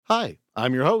Hi,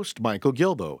 I'm your host, Michael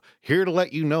Gilbo, here to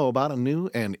let you know about a new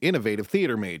and innovative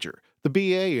theater major, the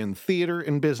BA in Theater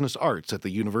and Business Arts at the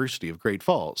University of Great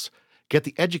Falls. Get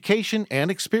the education and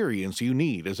experience you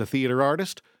need as a theater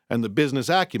artist and the business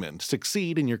acumen to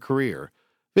succeed in your career.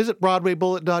 Visit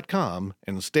BroadwayBullet.com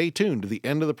and stay tuned to the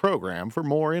end of the program for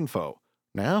more info.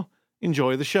 Now,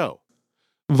 enjoy the show.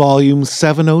 Volume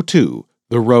 702,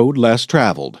 The Road Less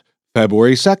Traveled,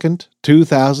 February 2nd,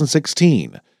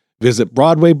 2016. Visit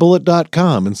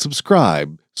BroadwayBullet.com and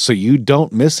subscribe so you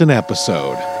don't miss an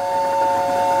episode.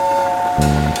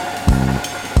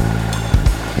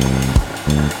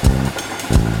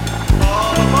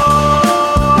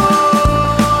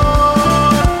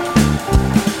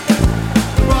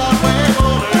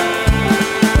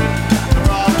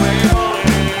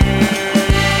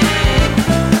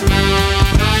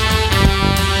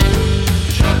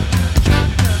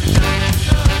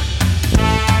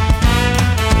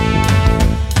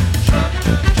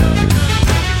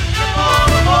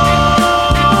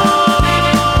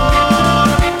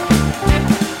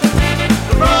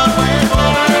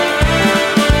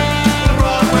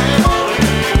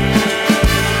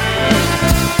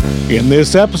 In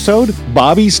this episode,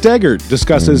 Bobby Steggert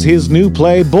discusses his new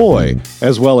play, Boy,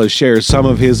 as well as shares some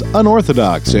of his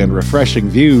unorthodox and refreshing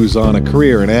views on a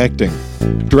career in acting.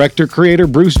 Director-creator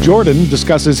Bruce Jordan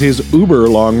discusses his uber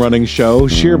long-running show,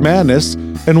 Sheer Madness,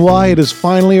 and why it has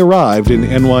finally arrived in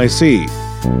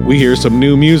NYC. We hear some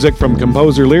new music from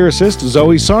composer-lyricist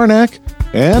Zoe Sarnak,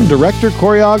 and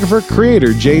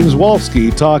director-choreographer-creator James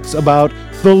Wolski talks about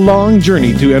the long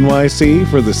journey to NYC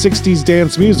for the 60s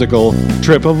dance musical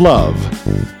Trip of Love.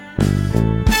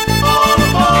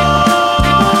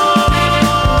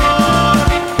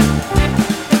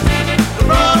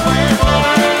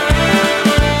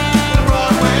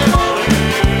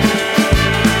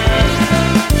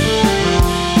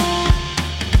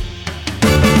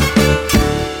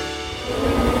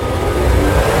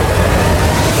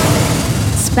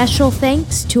 Special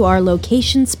thanks to our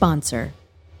location sponsor.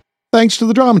 Thanks to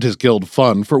the Dramatists Guild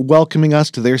Fund for welcoming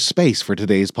us to their space for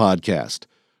today's podcast.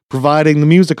 Providing the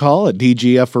music hall at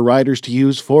DGF for writers to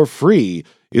use for free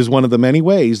is one of the many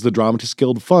ways the Dramatists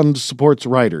Guild Fund supports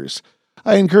writers.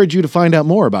 I encourage you to find out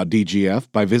more about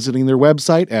DGF by visiting their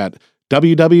website at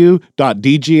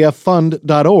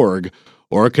www.dgffund.org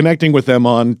or connecting with them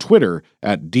on Twitter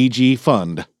at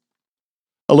DGFund.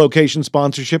 A location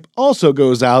sponsorship also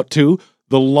goes out to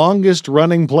the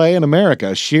longest-running play in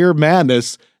America, Sheer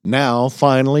Madness, now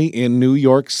finally in New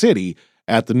York City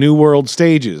at the New World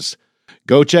Stages.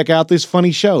 Go check out this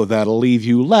funny show that'll leave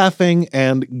you laughing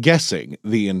and guessing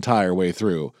the entire way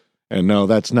through. And no,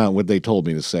 that's not what they told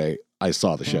me to say. I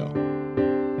saw the show.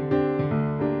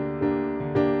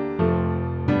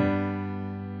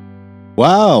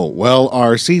 Wow, well,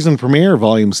 our season premiere,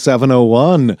 Volume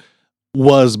 701,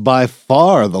 was by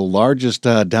far the largest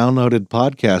downloaded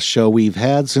podcast show we've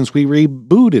had since we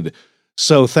rebooted.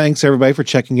 So thanks, everybody, for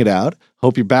checking it out.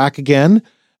 Hope you're back again.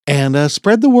 And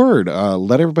spread the word.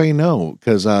 Let everybody know,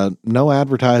 because no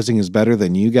advertising is better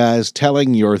than you guys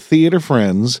telling your theater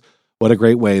friends what a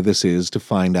great way this is to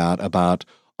find out about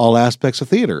all aspects of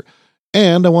theater.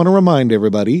 And I want to remind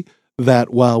everybody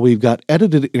that while we've got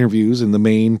edited interviews in the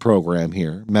main program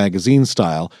here, magazine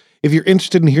style, if you're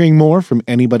interested in hearing more from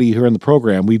anybody here in the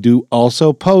program, we do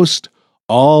also post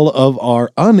all of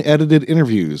our unedited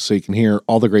interviews so you can hear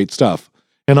all the great stuff.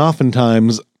 And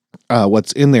oftentimes,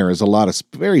 what's in there is a lot of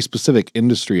very specific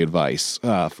industry advice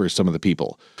for some of the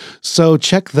people. So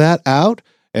check that out,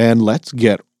 and let's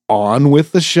get on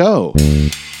with the show.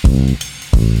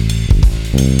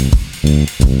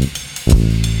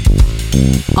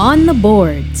 On the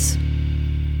boards.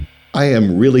 I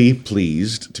am really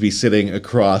pleased to be sitting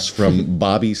across from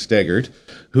Bobby Steggert,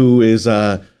 who is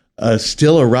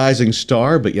still a rising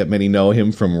star, but yet many know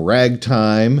him from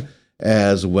Ragtime,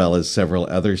 as well as several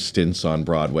other stints on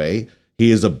Broadway.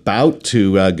 He is about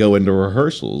to go into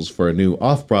rehearsals for a new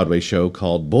off-Broadway show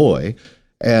called Boy.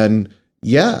 And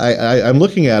yeah, I'm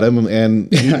looking at him, and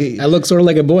I look sort of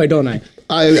like a boy, don't I?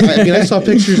 I mean, I saw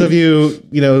pictures of you,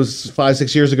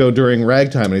 5-6 years ago during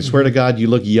Ragtime, and I swear to God, you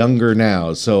look younger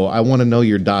now. So I want to know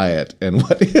your diet and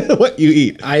what you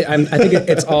eat. I think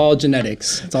it's all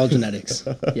genetics. It's all genetics.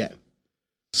 Yeah.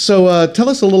 So tell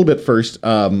us a little bit first,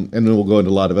 and then we'll go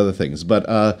into a lot of other things. But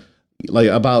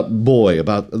about Boy,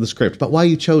 about the script, about why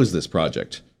you chose this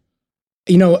project.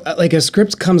 Like a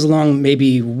script comes along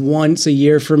maybe once a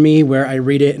year for me, where I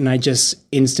read it and I just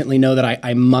instantly know that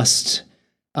I must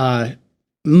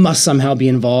somehow be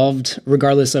involved,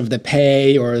 regardless of the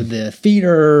pay or the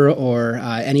theater or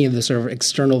any of the sort of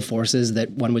external forces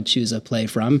that one would choose a play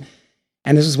from.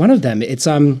 and this is one of them. It's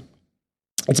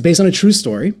based on a true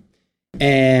story.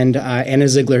 And Anna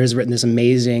Ziegler has written this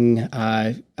amazing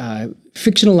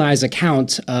fictionalized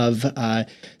account of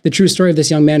the true story of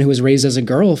this young man who was raised as a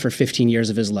girl for 15 years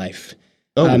of his life.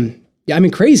 Yeah, I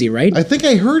mean, crazy, right? I think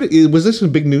I heard, was this a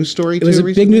big news story too? It was a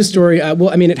recently? big news story. Well,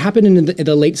 I mean, it happened in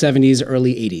the late 70s,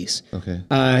 early 80s.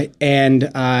 Okay. And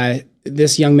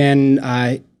this young man,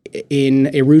 in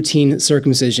a routine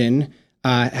circumcision,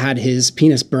 had his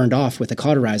penis burned off with a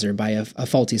cauterizer by a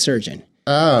faulty surgeon.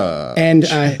 And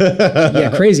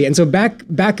yeah, crazy. And so back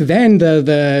then,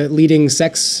 the leading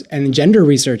sex and gender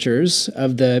researchers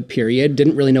of the period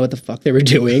didn't really know what the fuck they were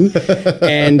doing.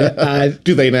 And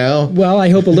do they now? Well, I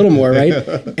hope a little more, right?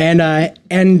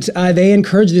 And they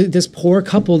encouraged this poor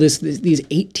couple, these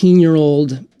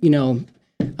 18-year-old,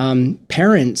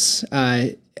 parents,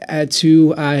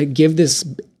 to give this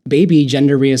baby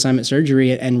gender reassignment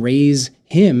surgery and raise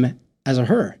him as a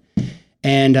her.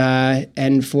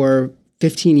 And for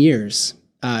 15 years,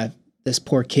 this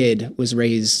poor kid was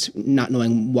raised not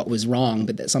knowing what was wrong,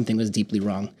 but that something was deeply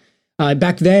wrong.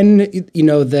 Back then,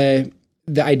 the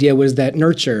idea was that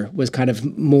nurture was kind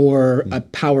of more a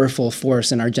powerful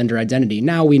force in our gender identity.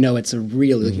 Now we know it's a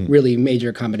really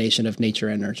major combination of nature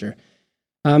and nurture.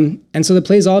 And so the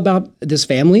play is all about this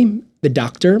family, the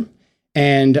doctor,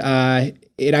 and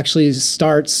it actually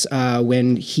starts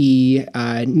when he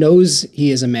knows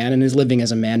he is a man and is living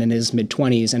as a man in his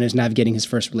mid-20s and is navigating his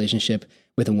first relationship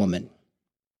with a woman.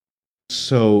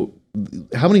 So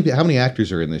how many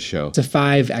actors are in this show? It's a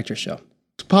 5-actor show.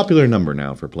 It's a popular number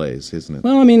now for plays, isn't it?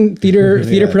 Well, I mean,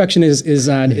 theater production is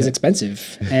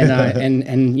expensive,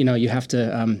 and you have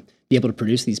to be able to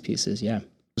produce these pieces. Yeah.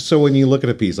 So when you look at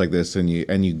a piece like this and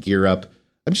you gear up,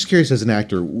 I'm just curious, as an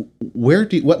actor,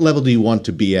 what level do you want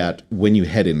to be at when you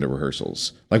head into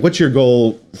rehearsals? Like, what's your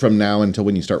goal from now until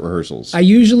when you start rehearsals? I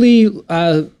usually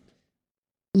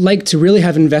like to really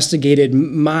have investigated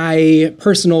my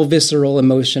personal, visceral,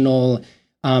 emotional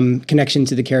connection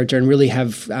to the character and really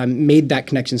have made that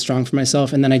connection strong for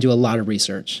myself. And then I do a lot of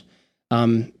research.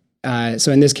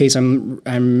 So in this case,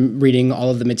 I'm reading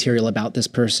all of the material about this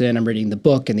person. I'm reading the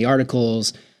book and the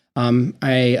articles. I'm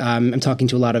talking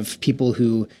to a lot of people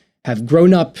who have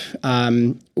grown up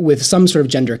with some sort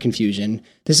of gender confusion.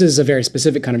 This is a very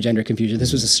specific kind of gender confusion.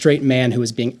 This was a straight man who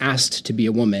was being asked to be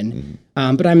a woman.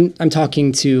 But I'm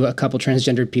talking to a couple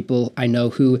transgendered people I know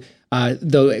who,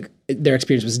 though their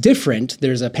experience was different,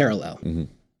 there's a parallel.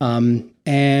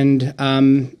 And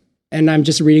I'm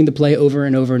just reading the play over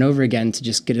and over and over again to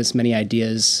just get as many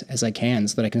ideas as I can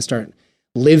so that I can start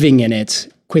living in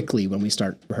it quickly when we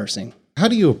start rehearsing. How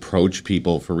do you approach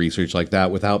people for research like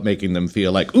that without making them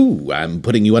feel like, ooh, I'm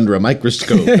putting you under a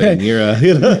microscope and you're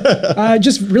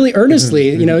just really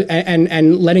earnestly,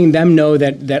 and letting them know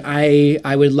that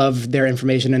I would love their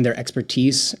information and their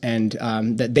expertise, and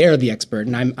that they're the expert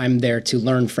and I'm there to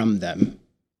learn from them.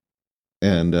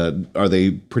 And are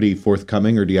they pretty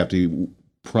forthcoming, or do you have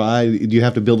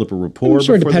to build up a rapport? I'm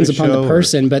sure it depends upon the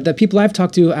person, but the people I've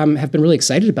talked to have been really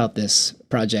excited about this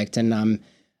project and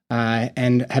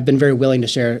have been very willing to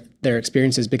share their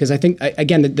experiences, because I think,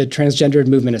 again, the transgendered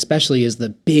movement especially is the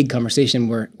big conversation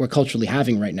we're culturally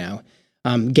having right now.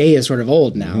 Gay is sort of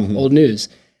old now, old news.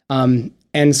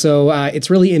 And so it's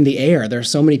really in the air. There are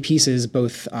so many pieces,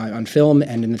 both on film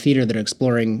and in the theater, that are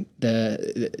exploring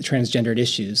the transgendered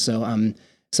issues. So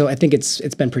I think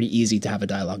it's been pretty easy to have a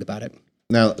dialogue about it.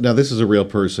 Now this is a real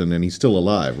person, and he's still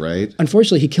alive, right?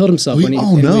 Unfortunately, he killed himself when he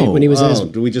was in his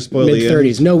did we just spoil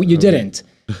mid-30s. No, you didn't.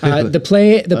 The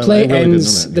play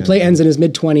ends in his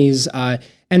mid-20s,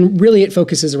 and really it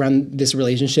focuses around this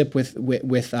relationship with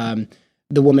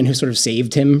the woman who sort of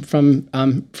saved him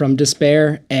from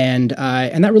despair, and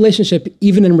that relationship,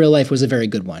 even in real life, was a very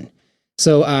good one.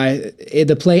 So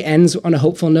the play ends on a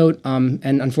hopeful note,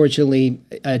 and unfortunately,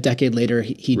 a decade later,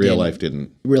 real life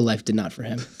did not for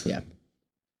him. Yeah.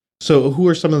 So who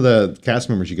are some of the cast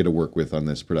members you get to work with on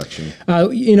this production?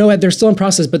 They're still in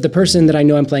process, but the person that I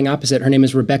know I'm playing opposite, her name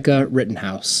is Rebecca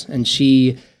Rittenhouse, and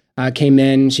she came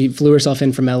in, she flew herself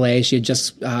in from LA. She had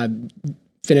just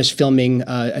finished filming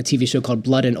a TV show called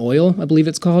Blood and Oil, I believe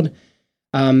it's called.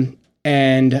 And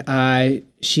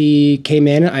she came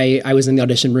in, I was in the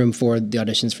audition room for the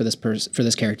auditions for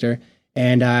this character.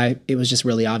 And it was just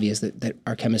really obvious that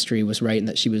our chemistry was right and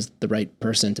that she was the right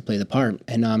person to play the part.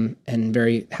 And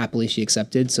very happily she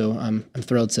accepted. So I'm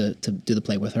thrilled to do the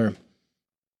play with her.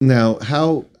 Now,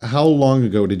 how long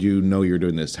ago did you know you were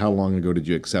doing this? How long ago did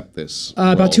you accept this?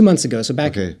 About 2 months ago. So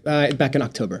back in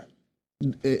October.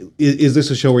 is this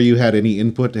a show where you had any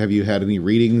input? Have you had any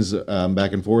readings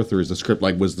back and forth, or is the script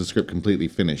was the script completely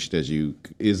finished as you?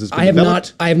 Is this? I have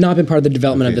not been part of the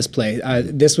development of this play.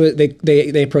 This was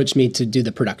they approached me to do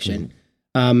the production,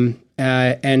 and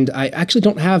I actually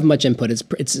don't have much input.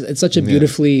 It's such a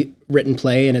beautifully written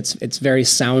play, and it's very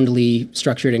soundly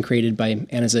structured and created by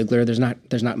Anna Ziegler. There's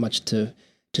not much to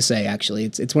say actually.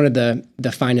 It's one of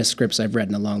the finest scripts I've read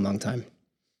in a long time.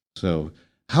 So,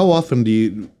 how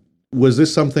often was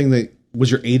this something that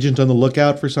was your agent on the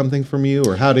lookout for something from you,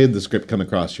 or how did the script come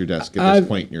across your desk at this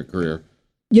point in your career?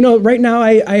 Right now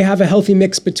I have a healthy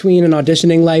mix between an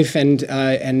auditioning life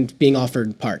and being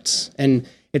offered parts, and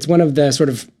it's one of the sort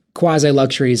of quasi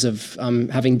luxuries of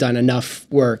having done enough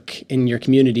work in your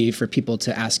community for people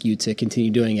to ask you to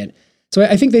continue doing it. So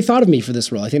I think they thought of me for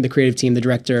this role. I think the creative team, the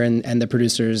director, and the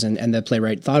producers and the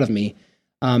playwright thought of me.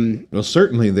 Well,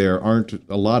 certainly there aren't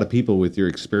a lot of people with your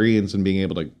experience and being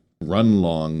able to run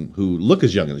long who look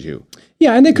as young as you.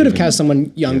 Yeah, and they could have cast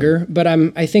someone younger, but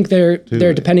I think they're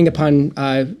depending upon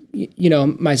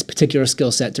my particular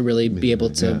skill set to really be able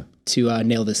to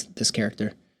nail this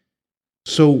character.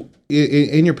 So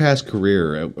in your past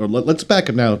career, or let's back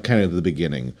up now, kind of to the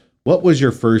beginning. What was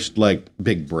your first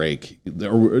big break?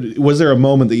 Or was there a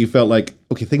moment that you felt like,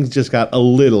 okay, things just got a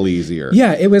little easier?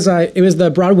 Yeah, it was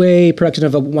the Broadway production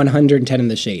of 110 in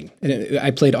the Shade. And I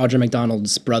played Audra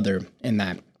McDonald's brother in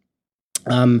that.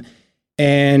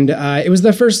 And it was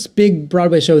the first big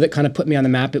Broadway show that kind of put me on the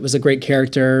map. It was a great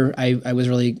character. I was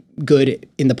really good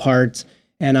in the part.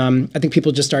 And I think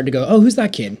people just started to go, oh, who's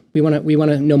that kid? We want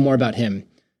to know more about him.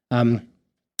 And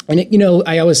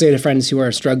I always say to friends who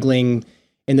are struggling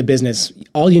in the business,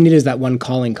 all you need is that one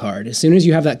calling card. As soon as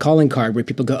you have that calling card where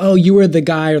people go, oh, you were the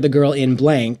guy or the girl in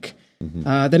blank,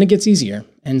 then it gets easier.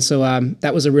 And so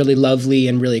that was a really lovely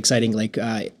and really exciting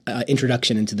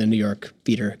introduction into the New York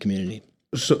theater community.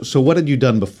 So what had you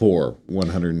done before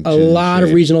 110? A lot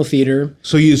of regional theater.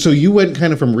 So you went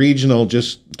kind of from regional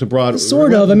just to Broadway?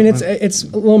 Sort of. I mean, it's a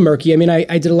little murky. I mean, I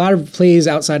did a lot of plays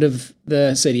outside of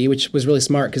the city, which was really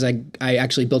smart because I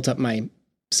actually built up my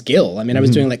skill. I mean, I was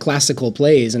doing classical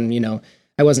plays, and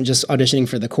I wasn't just auditioning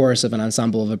for the chorus of an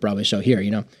ensemble of a Broadway show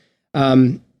here.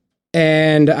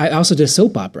 And I also did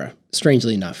soap opera.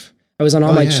 Strangely enough, I was on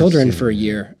All My Children for a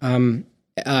year.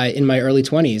 In my early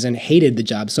 20s, and hated the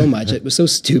job so much. It was so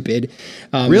stupid.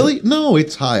 Really? No,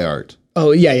 it's high art.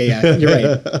 Oh, yeah. You're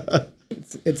right.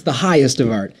 It's the highest of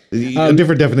art. A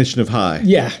different definition of high.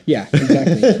 Yeah,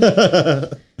 exactly.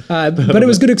 But it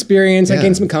was a good experience. I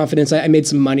gained some confidence. I made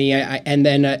some money. And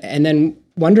then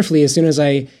wonderfully, as soon as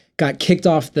I got kicked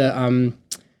off the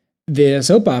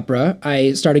soap opera,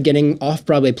 I started getting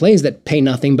off-Broadway plays that pay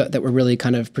nothing, but that were really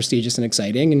kind of prestigious and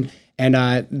exciting.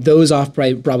 And those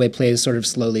off-Broadway plays sort of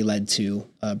slowly led to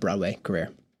a Broadway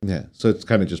career. Yeah. So it's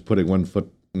kind of just putting one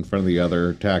foot in front of the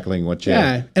other, tackling what you...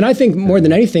 Yeah. And I think more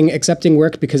than anything, accepting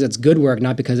work because it's good work,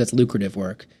 not because it's lucrative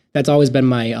work. That's always been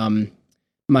my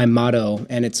my motto,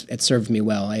 and it's served me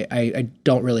well. I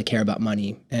don't really care about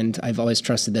money, and I've always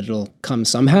trusted that it'll come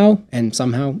somehow, and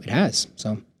somehow it has.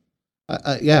 So...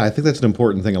 I think that's an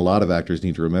important thing a lot of actors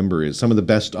need to remember is some of the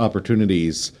best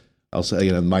opportunities... I'll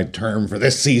say, my term for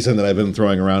this season that I've been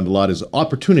throwing around a lot is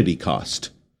opportunity cost.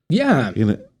 Yeah.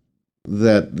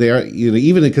 That they are,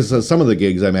 even because some of the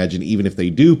gigs, I imagine, even if they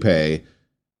do pay,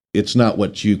 it's not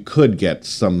what you could get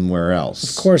somewhere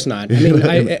else. Of course not. I mean,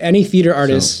 any theater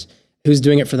artist who's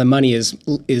doing it for the money is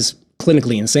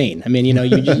clinically insane. I mean, you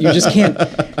just can't,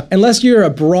 unless you're a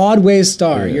Broadway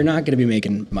star, you're not going to be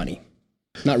making money,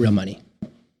 not real money.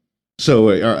 So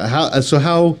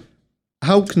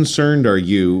how concerned are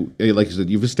you? Like you said,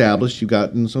 you've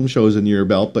gotten some shows in your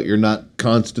belt, but you're not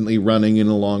constantly running in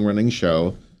a long-running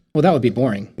show. Well, that would be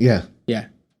boring. Yeah. Yeah.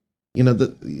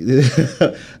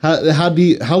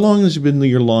 How long has been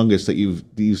your longest that you've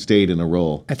stayed in a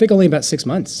role? I think only about 6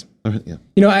 months. Yeah.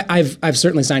 I've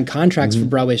certainly signed contracts for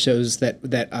Broadway shows that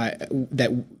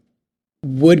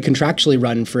would contractually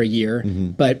run for a year,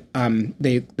 but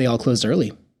they all closed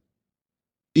early.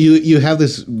 You have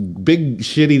this big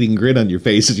shit-eating grin on your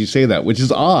face as you say that, which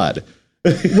is odd.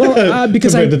 Well,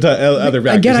 because compared to other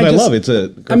actors, I love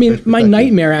it. My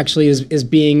nightmare actually is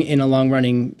being in a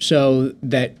long-running show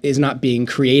that is not being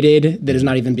created, that is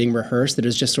not even being rehearsed, that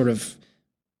is just sort of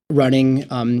running,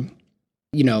 and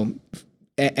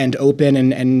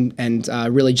open and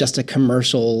really just a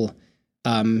commercial,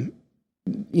 theme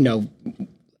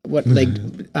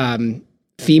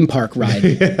park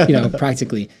ride,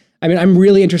 practically. I mean, I'm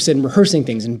really interested in rehearsing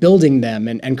things and building them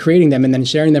and creating them and then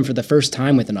sharing them for the first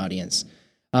time with an audience.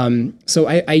 So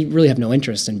I really have no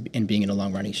interest in being in a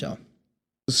long-running show.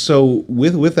 So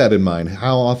with that in mind,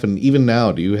 how often, even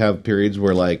now, do you have periods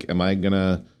where like,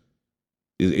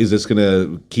 is this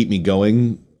gonna keep me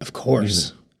going? Of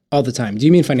course. All the time. Do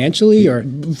you mean financially or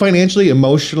financially,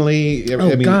 emotionally?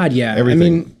 God, yeah.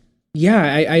 Everything.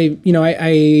 I've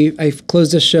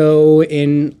closed a show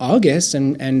in August,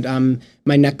 and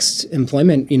my next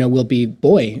employment, will be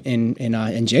Boy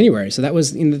in January. So that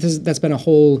was, that's been a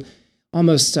whole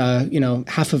almost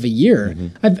half of a year.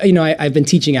 I've been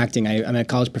teaching acting. I'm a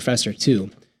college professor too,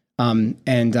 and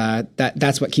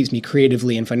that's what keeps me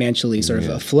creatively and financially sort of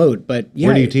afloat. But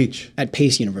where do you teach? At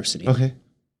Pace University. Okay.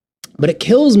 But it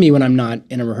kills me when I'm not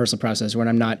in a rehearsal process, or when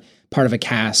I'm not part of a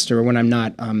cast, or when I'm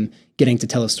not getting to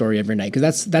tell a story every night,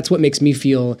 because that's what makes me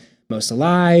feel most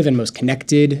alive and most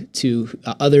connected to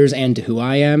others and to who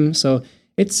I am. So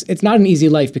it's not an easy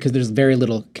life because there's very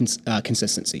little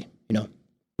consistency.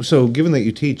 So, given that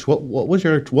you teach, what was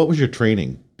your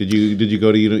training? Did you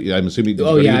go to? I'm assuming.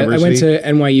 I went to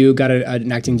NYU, got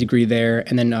an acting degree there,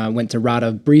 and then went to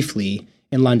RADA briefly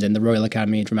in London, the Royal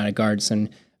Academy of Dramatic Arts, and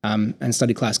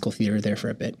studied classical theater there for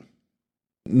a bit.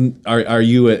 Are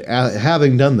you,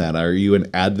 having done that, are you an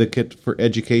advocate for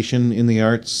education in the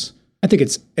arts? I think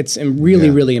it's really,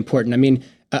 really important. I mean,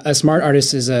 a smart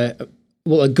artist is a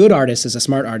good artist is a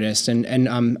smart artist.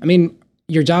 And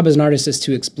your job as an artist is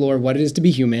to explore what it is to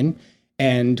be human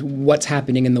and what's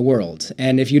happening in the world.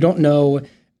 And if you don't know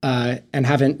and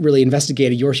haven't really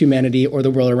investigated your humanity or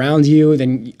the world around you,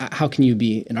 then how can you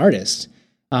be an artist?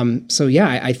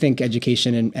 I think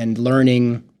education and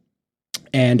learning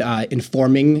and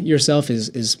informing yourself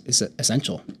is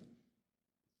essential.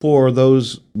 For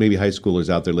those maybe high schoolers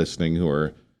out there listening who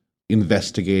are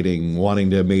investigating, wanting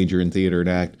to major in theater and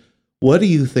act, what do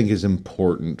you think is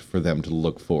important for them to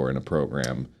look for in a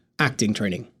program? Acting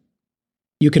training.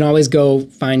 You can always go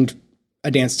find a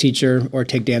dance teacher or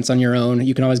take dance on your own.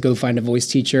 You can always go find a voice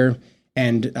teacher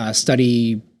and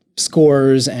study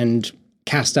scores and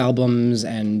cast albums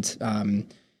and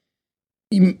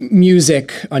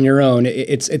music on your own.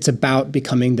 It's about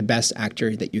becoming the best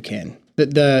actor that you can.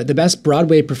 The best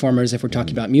Broadway performers, if we're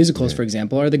talking about musicals, for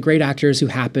example, are the great actors who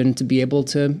happen to be able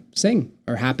to sing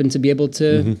or happen to be able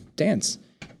to dance.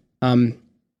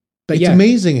 It's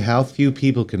amazing how few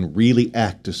people can really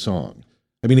act a song.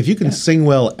 I mean, if you can sing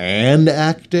well and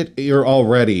act it, you're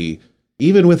already,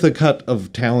 even with a cut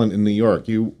of talent in New York,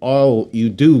 you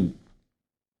do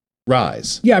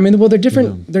rise. Yeah, I mean, well, they're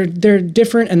different. They're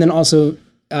different, and then also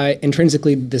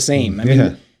intrinsically the same. I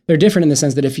mean, they're different in the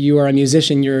sense that if you are a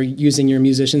musician, you're using your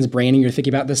musician's brain and you're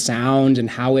thinking about the sound and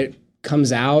how it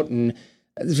comes out, and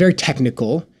it's very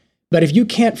technical. But if you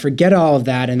can't forget all of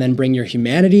that and then bring your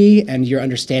humanity and your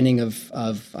understanding of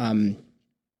the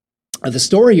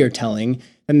story you're telling,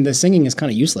 then the singing is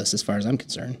kind of useless as far as I'm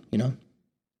concerned.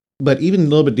 But even a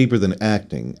little bit deeper than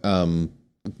acting.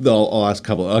 I'll ask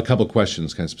a couple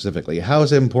questions kind of specifically. How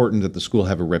is it important that the school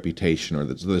have a reputation, or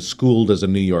that the school does a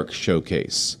New York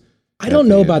showcase? I don't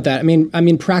know about that. I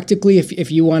mean, practically,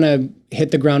 if you want to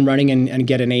hit the ground running and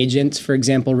get an agent, for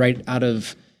example, right out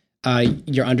of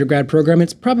your undergrad program,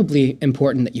 it's probably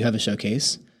important that you have a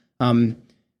showcase.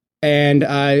 And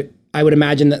I would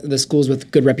imagine that the schools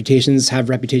with good reputations have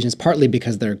reputations partly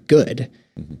because they're good.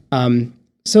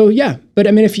 But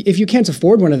I mean, if you can't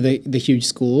afford one of the huge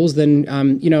schools, then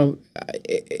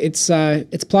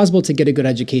it's plausible to get a good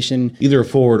education. Either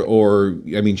afford, or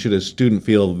should a student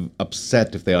feel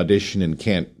upset if they audition and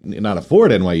can't not afford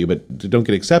NYU but don't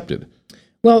get accepted?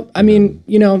 Well, I mean,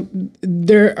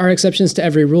 there are exceptions to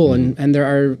every rule, and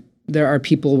there are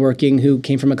people working who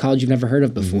came from a college you've never heard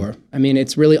of before. I mean,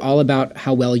 it's really all about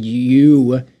how well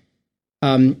you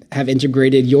have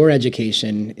integrated your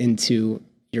education into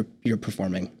your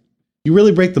performing. You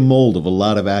really break the mold of a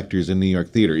lot of actors in New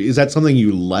York theater. Is that something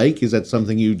you like? Is that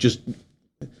something you just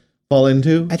fall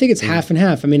into? I think it's half and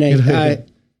half. I mean,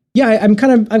 I'm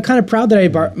kind of proud that I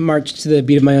marched to the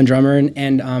beat of my own drummer,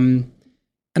 and I'm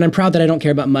proud that I don't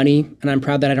care about money, and I'm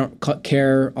proud that I don't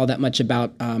care all that much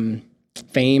about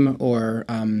fame or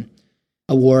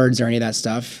awards or any of that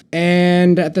stuff.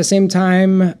 And at the same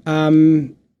time,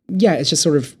 it's just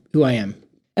sort of who I am.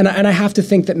 And I have to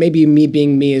think that maybe me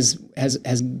being me has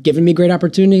given me great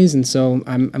opportunities, and so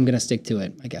I'm going to stick to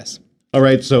it, I guess. All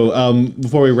right. So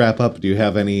before we wrap up, do you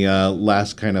have any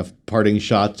last kind of parting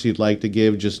shots you'd like to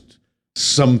give? Just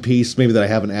some piece, maybe that I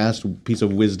haven't asked, piece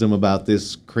of wisdom about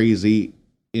this crazy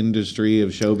industry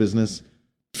of show business?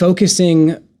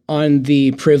 Focusing on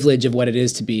the privilege of what it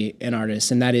is to be an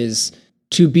artist, and that is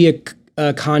to be a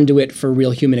conduit for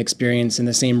real human experience in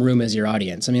the same room as your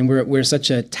audience. I mean, we're such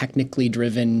a technically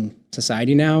driven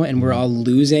society now, and we're all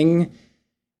losing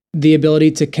the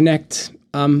ability to connect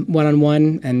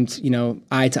one-on-one and,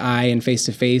 eye to eye and face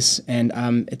to face. And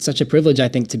it's such a privilege, I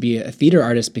think, to be a theater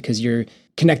artist because you're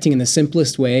connecting in the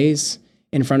simplest ways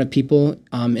in front of people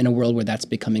in a world where that's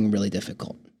becoming really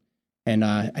difficult. And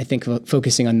I think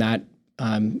focusing on that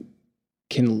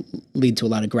can lead to a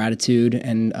lot of gratitude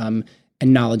and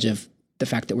knowledge of the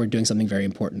fact that we're doing something very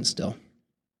important still.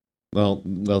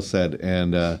 Well said.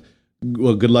 And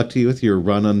good luck to you with your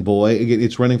run on Boy.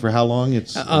 It's running for how long?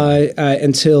 It's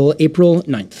until April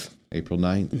 9th. April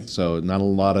 9th. So not a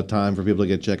lot of time for people to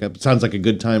get checked up. It sounds like a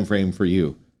good time frame for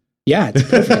you. Yeah, it's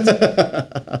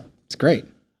perfect. It's great.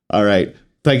 All right.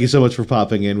 Thank you so much for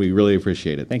popping in. We really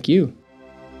appreciate it. Thank you.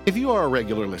 If you are a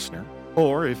regular listener,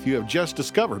 or if you have just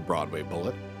discovered Broadway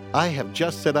Bullet, I have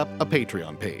just set up a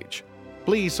Patreon page.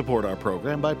 Please support our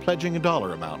program by pledging a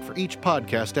dollar amount for each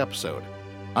podcast episode.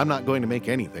 I'm not going to make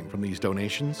anything from these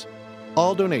donations.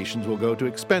 All donations will go to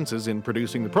expenses in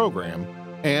producing the program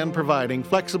and providing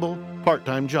flexible,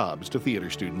 part-time jobs to theater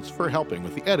students for helping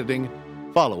with the editing,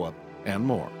 follow-up, and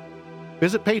more.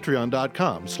 Visit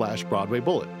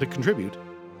patreon.com/BroadwayBullet to contribute,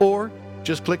 or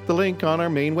just click the link on our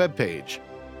main webpage.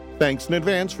 Thanks in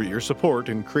advance for your support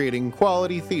in creating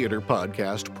quality theater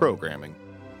podcast programming.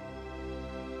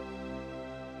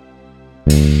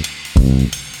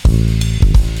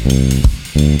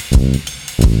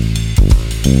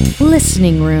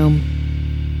 Listening Room.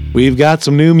 We've got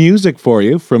some new music for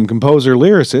you from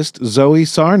composer-lyricist Zoe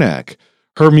Sarnak.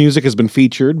 Her music has been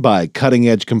featured by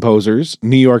cutting-edge composers,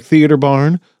 New York Theater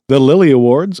Barn, the Lilly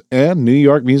Awards, and New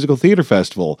York Musical Theater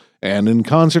Festival, and in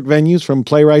concert venues from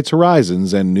Playwrights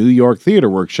Horizons and New York Theater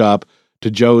Workshop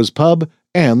to Joe's Pub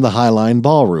and the Highline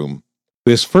Ballroom.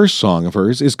 This first song of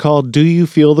hers is called Do You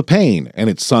Feel the Pain, and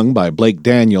it's sung by Blake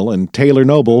Daniel and Taylor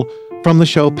Noble from the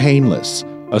show Painless,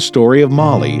 a story of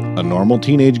Molly, a normal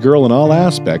teenage girl in all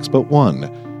aspects but one.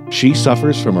 She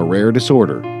suffers from a rare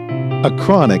disorder, a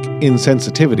chronic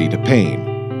insensitivity to pain.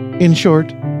 In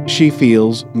short, she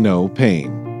feels no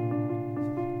pain.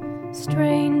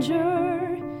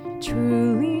 Stranger,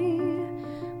 truly,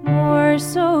 more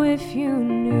so if you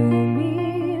knew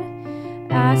me.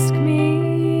 Ask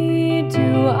me,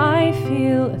 do I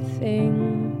feel a thing?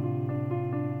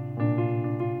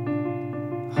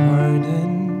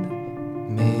 Hardened,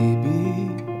 maybe.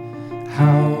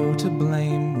 How to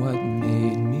blame what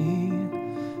made me?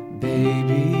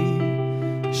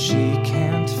 Baby, she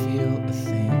can't feel a thing.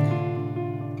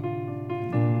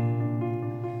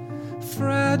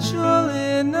 Fragile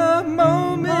in a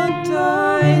moment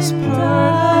dies,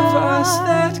 part of us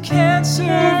that can't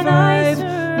survive.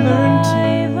 Learn to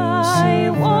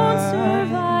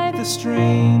survive the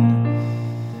strain.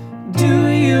 Do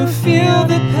you feel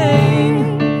the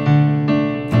pain?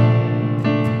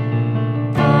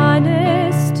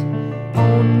 Honest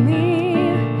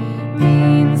only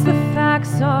means the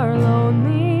facts are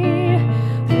lonely.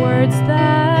 Words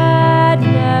that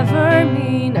never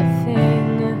mean a thing.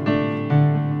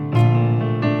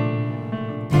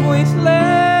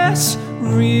 Pointless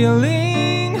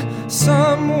reeling,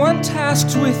 someone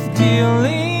tasked with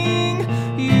dealing,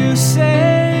 you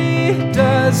say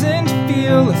doesn't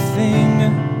feel a thing.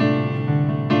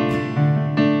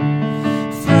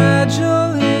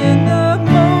 Fragile in a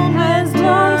moment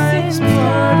dies,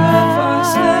 part of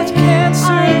us that can't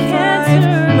survive.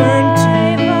 Learn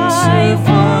to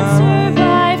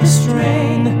survive the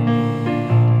strain.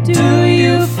 Do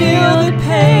you feel the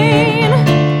pain?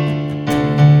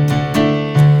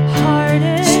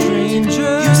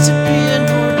 Used to be an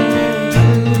ordinary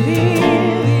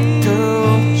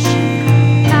girl.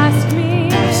 Ask me,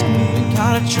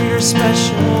 Gotta treat her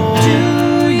special.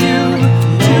 do you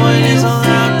No one is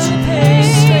allowed to pain?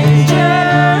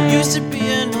 stranger. Used to be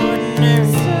an ordinary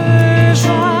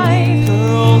Survive.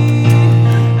 girl.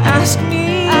 Ask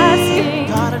me. Asking,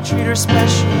 Gotta treat her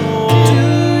special.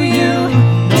 do you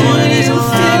No one is feel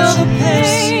allowed the to pain?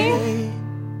 say.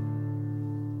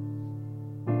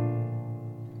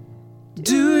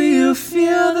 Do you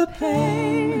feel the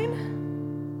pain?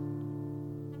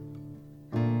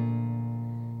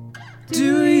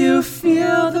 Do you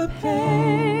feel the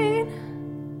pain?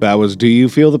 That was Do You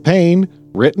Feel the Pain,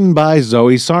 written by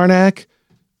Zoe Sarnak,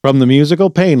 from the musical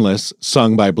Painless,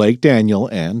 sung by Blake Daniel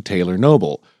and Taylor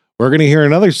Noble. We're going to hear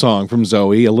another song from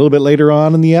Zoe a little bit later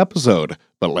on in the episode,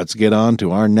 but let's get on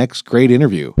to our next great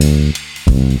interview.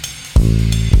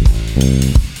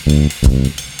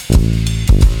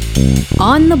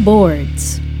 On the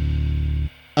boards.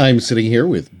 I'm sitting here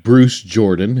with Bruce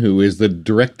Jordan, who is the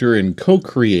director and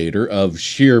co-creator of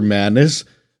Sheer Madness.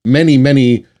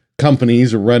 Many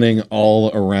companies running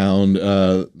all around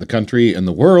the country and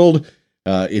the world.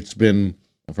 It's been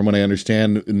from what I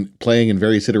understand, playing in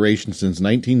various iterations since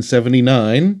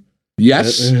 1979.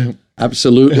 Yes,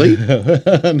 absolutely.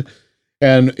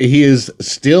 And he is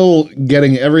still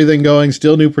getting everything going,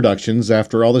 still new productions.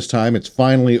 After all this time, it's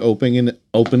finally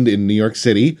opened in New York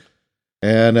City.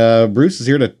 And Bruce is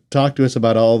here to talk to us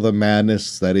about all the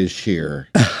madness that is Sheer.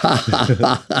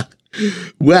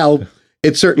 Well,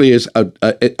 it certainly is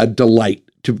a delight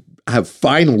to have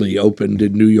finally opened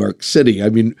in New York City. I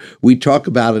mean, we talk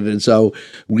about it as though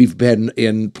we've been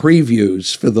in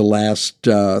previews for the last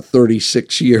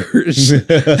 36 years.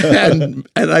 and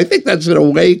I think that's in a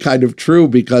way kind of true,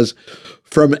 because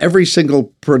from every single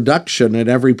production and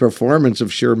every performance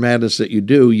of Sheer Madness that you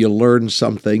do, you learn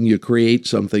something, you create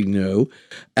something new,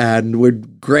 and we're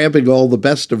grabbing all the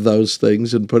best of those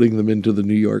things and putting them into the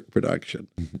New York production.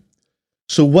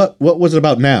 So what was it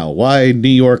about now? Why New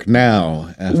York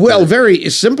now? Well, very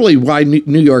simply, why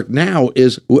New York now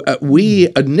is we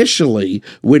initially,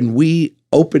 when we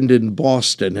opened in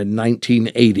Boston in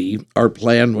 1980, our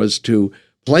plan was to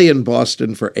play in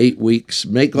Boston for 8 weeks,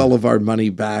 make all of our money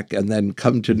back, and then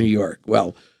come to New York.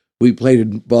 Well, we played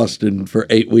in Boston for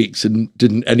 8 weeks and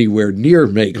didn't anywhere near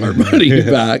make our money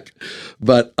back.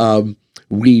 But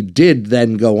we did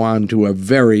then go on to a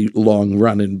very long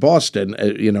run in Boston,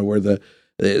 we're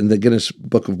in the Guinness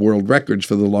Book of World Records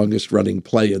for the longest running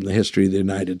play in the history of the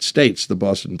United States, the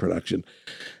Boston production.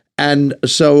 And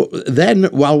so then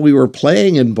while we were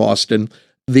playing in Boston,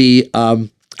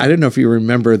 I don't know if you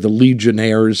remember the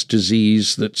Legionnaire's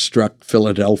disease that struck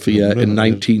Philadelphia in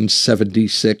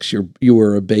 1976. You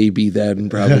were a baby then,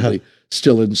 probably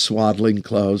still in swaddling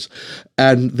clothes.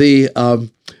 And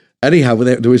anyhow,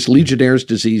 there was Legionnaire's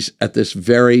disease at this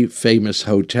very famous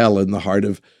hotel in the heart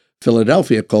of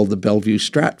Philadelphia called the Bellevue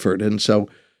Stratford. And so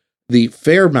the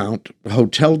Fairmount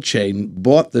hotel chain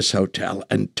bought this hotel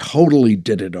and totally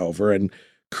did it over and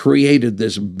created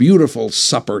this beautiful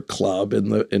supper club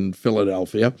in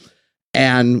Philadelphia.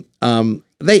 And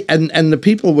the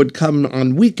people would come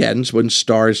on weekends when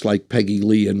stars like Peggy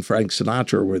Lee and Frank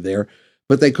Sinatra were there,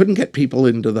 but they couldn't get people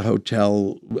into the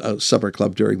hotel supper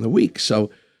club during the week. So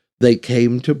they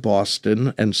came to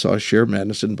Boston and saw Sheer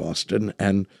Madness in Boston,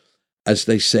 and as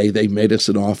they say, they made us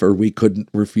an offer we couldn't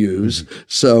refuse. Mm-hmm.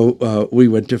 So we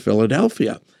went to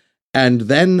Philadelphia. And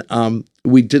then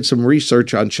we did some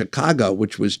research on Chicago,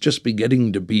 which was just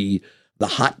beginning to be the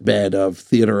hotbed of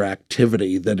theater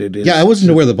activity that it is. Yeah, I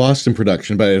wasn't aware of the Boston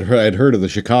production, but I'd heard of the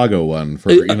Chicago one for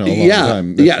a long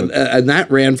time. And that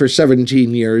ran for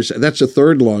 17 years. That's the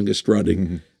third longest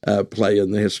running play in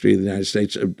the history of the United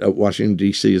States. Washington,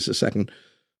 D.C. is the second.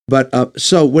 But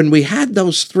so when we had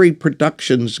those three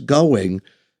productions going,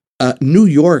 New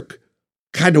York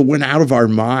kind of went out of our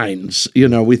minds.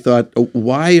 We thought,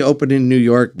 why open in New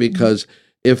York? Because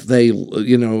if they,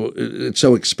 it's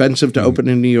so expensive to open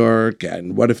in New York,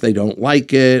 and what if they don't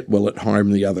like it? Will it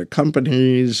harm the other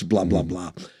companies? Blah, blah,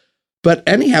 blah. But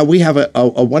anyhow, we have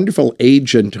a wonderful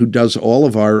agent who does all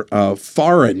of our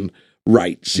foreign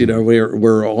rights.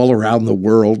 We're all around the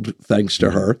world thanks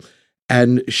to her.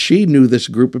 And she knew this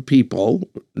group of people,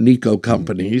 Nico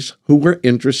companies, who were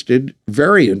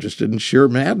very interested in Sheer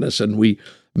Madness. And we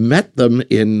met them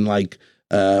in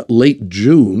late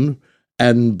June.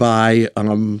 And by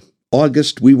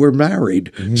August, we were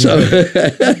married.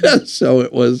 Mm-hmm. So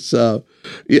it was,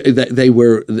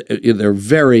 they're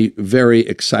very, very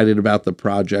excited about the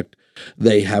project.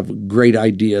 They have great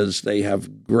ideas. They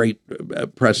have great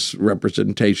press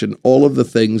representation, all of the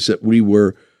things that we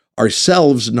were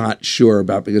ourselves not sure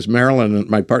about, because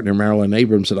my partner Marilyn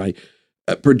Abrams and I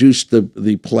produced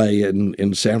the play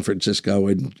in San Francisco,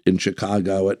 in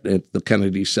Chicago, at the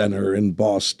Kennedy Center, in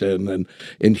Boston, and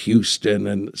in Houston,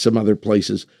 and some other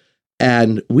places.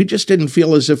 And we just didn't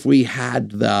feel as if we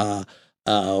had the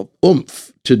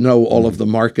oomph to know all of the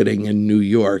marketing in New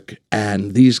York.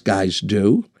 And these guys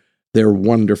do. They're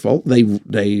wonderful.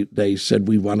 They said,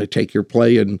 we want to take your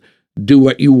play and do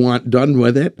what you want done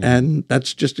with it. And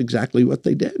that's just exactly what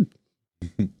they did.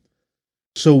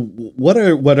 So what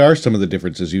are some of the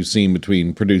differences you've seen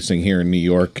between producing here in New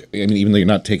York? I mean, even though you're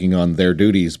not taking on their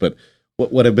duties, but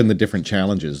what have been the different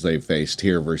challenges they've faced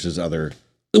here versus other?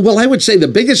 Well, I would say the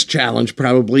biggest challenge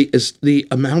probably is the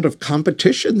amount of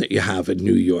competition that you have in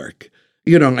New York.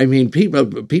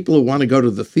 People who want to go to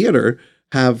the theater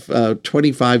have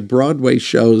 25 Broadway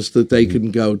shows that they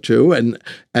can go to, and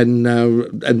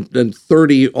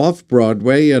 30 off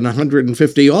Broadway, and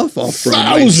 150 off Broadway.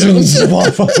 Thousands of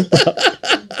off.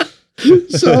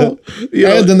 So,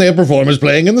 and then they have performers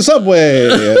playing in the subway.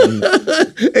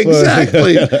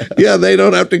 Exactly. Yeah, they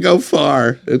don't have to go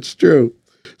far. It's true.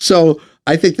 So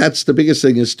I think that's the biggest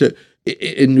thing, is to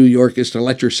in New York is to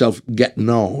let yourself get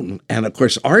known. And of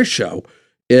course, our show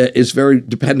is very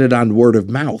dependent on word of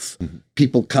mouth.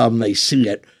 People come, they see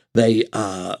it, they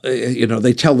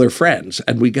tell their friends,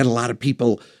 and we get a lot of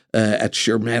people at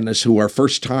Sheer Madness who are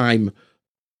first time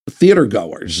theater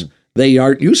goers. They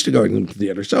aren't used to going to the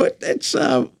theater, so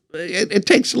it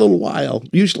takes a little while,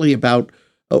 usually about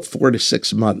 4 to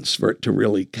 6 months for it to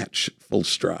really catch full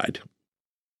stride.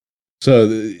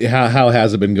 So how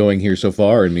has it been going here so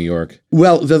far in New York?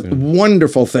 Well, the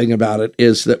wonderful thing about it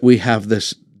is that we have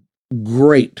this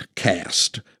great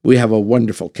cast. We have a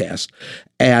wonderful cast,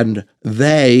 and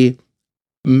they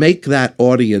make that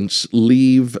audience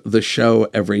leave the show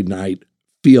every night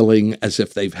feeling as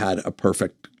if they've had a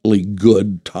perfectly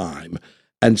good time.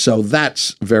 And so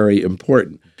that's very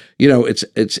important.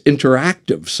 It's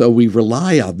interactive, so we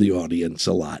rely on the audience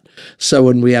a lot. So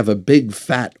when we have a big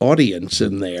fat audience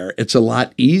in there, it's a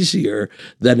lot easier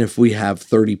than if we have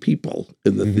 30 people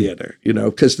in the theater,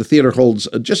 because the theater holds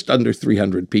just under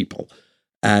 300 people.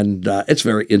 And it's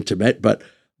very intimate, but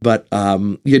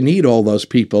you need all those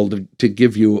people to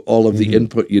give you all of the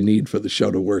input you need for the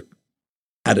show to work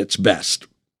at its best.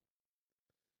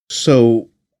 So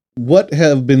what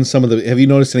have been have you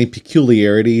noticed any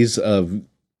peculiarities of,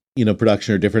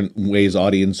 production or different ways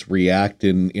audience react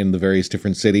in the various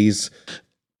different cities?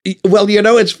 Well,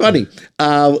 it's funny.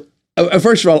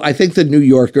 First of all, I think the New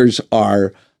Yorkers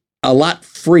are a lot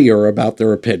freer about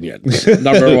their opinions,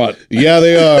 number one. Yeah,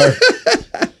 they are.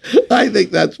 I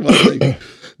think that's one thing.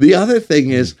 The other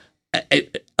thing is,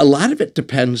 a lot of it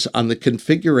depends on the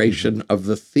configuration of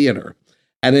the theater.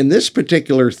 And in this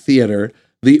particular theater,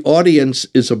 the audience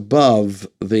is above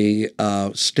the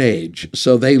stage,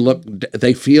 so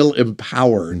they feel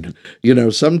empowered.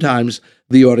 Sometimes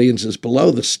the audience is below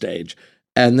the stage,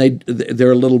 and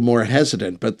they're a little more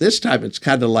hesitant. But this time, it's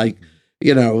kind of like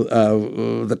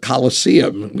the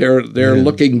Colosseum. They're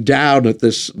looking down at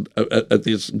this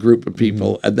group of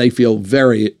people, and they feel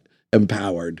very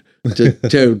empowered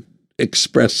to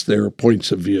express their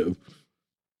points of view.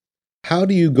 How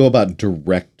do you go about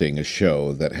directing a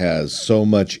show that has so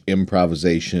much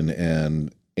improvisation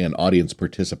and audience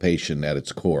participation at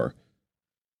its core?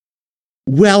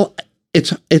 Well,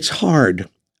 it's hard.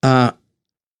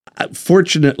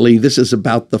 Fortunately, this is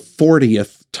about the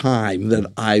 40th time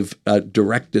that I've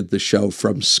directed the show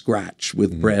from scratch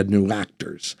with brand new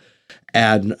actors.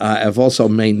 And I've also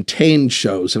maintained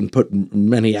shows and put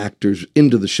many actors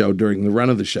into the show during the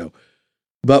run of the show.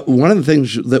 But one of the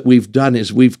things that we've done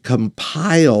is we've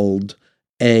compiled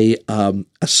a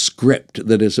script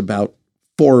that is about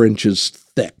 4 inches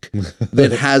thick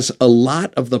that has a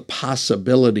lot of the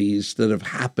possibilities that have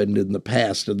happened in the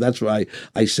past. And that's why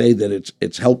I say that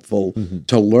it's helpful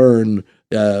to learn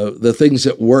the things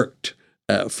that worked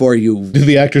for you. Do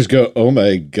the actors go, "Oh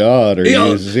my God, are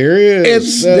you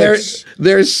serious?"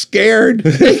 They're scared.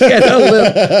 They get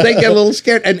a little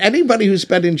scared. And anybody who's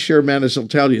been in Sheer Madness will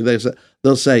tell you,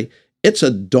 they'll say it's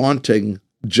a daunting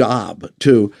job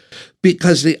too,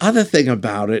 because the other thing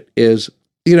about it is,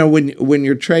 when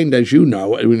you're trained, as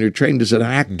when you're trained as an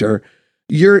actor,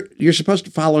 you're supposed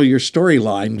to follow your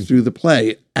storyline through the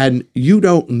play, and you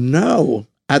don't know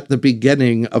at the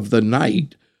beginning of the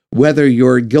night whether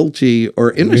you're guilty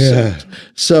or innocent. Yeah.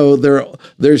 So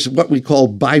there's what we call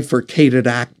bifurcated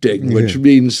acting, which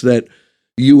means that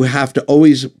you have to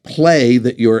always play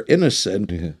that you're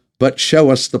innocent, but show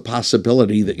us the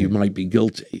possibility that you might be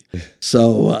guilty.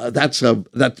 So that's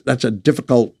a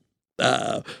difficult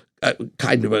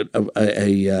kind of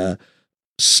a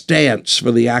stance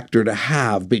for the actor to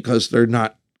have, because they're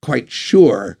not quite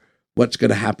sure what's going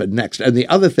to happen next. And the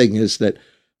other thing is that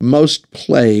most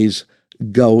plays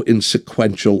go in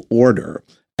sequential order,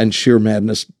 and Sheer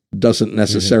Madness doesn't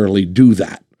necessarily do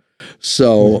that.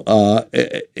 So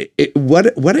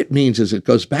what it means is it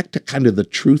goes back to kind of the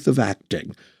truth of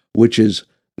acting, which is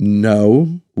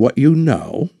know what you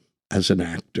know as an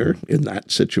actor in that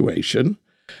situation,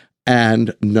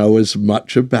 and know as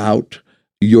much about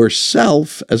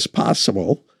yourself as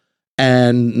possible.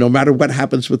 And no matter what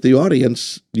happens with the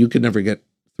audience, you can never get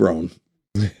thrown.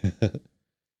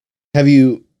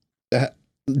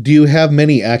 Do you have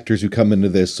many actors who come into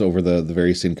this over the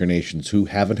various incarnations who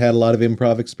haven't had a lot of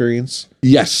improv experience?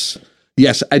 Yes.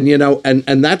 And,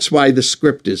 and that's why the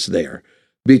script is there,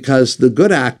 because the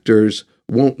good actors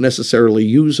won't necessarily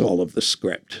use all of the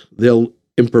script. They'll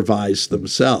improvise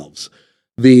themselves.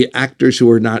 The actors who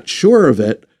are not sure of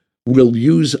it will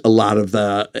use a lot of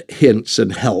the hints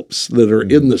and helps that are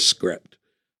in the script.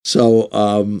 So,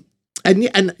 and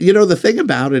the thing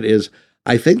about it is,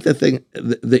 I think the thing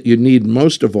that you need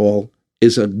most of all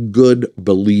is a good,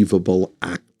 believable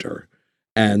actor.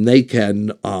 and they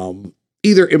can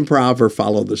either improv or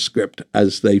follow the script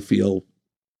as they feel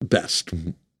best.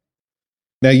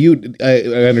 Now, I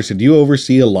understand. Do you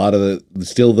oversee a lot of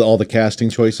all the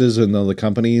casting choices and all the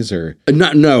companies, or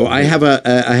No. I have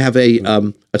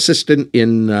a assistant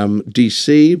in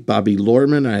D.C., Bobby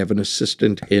Lorman. I have an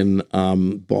assistant in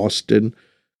Boston,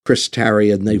 Chris Tarry,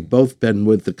 and they've both been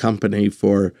with the company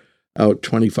for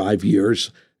 25 years.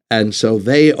 And so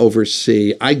they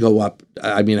oversee. I go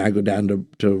down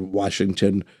to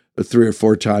Washington 3 or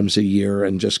 4 times a year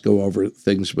and just go over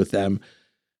things with them.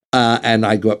 And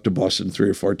I go up to Boston 3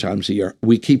 or 4 times a year.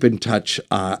 We keep in touch,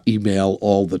 email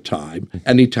all the time.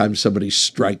 Anytime somebody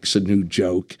strikes a new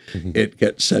joke, it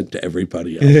gets sent to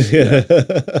everybody else.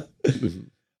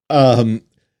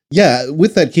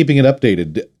 With that, keeping it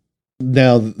updated.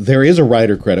 Now, there is a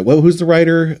writer credit. Well, who's the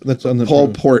writer that's on the Paul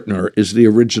Portner is the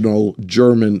original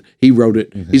German. He wrote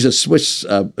it. He's a Swiss.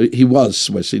 He was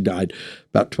Swiss. He died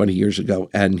about 20 years ago,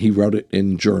 and he wrote it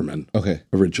in German.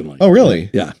 Originally. Oh, really?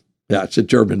 Yeah. Yeah, it's a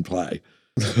German play.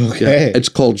 Okay. Yeah, it's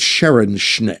called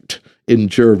Scherenschnitt in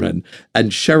German.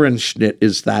 And Scherenschnitt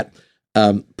is that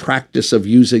practice of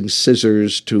using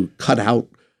scissors to cut out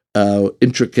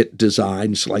intricate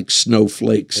designs like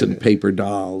snowflakes and paper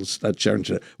dolls. That's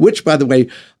Scherenschnitt, which, by the way,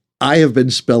 I have been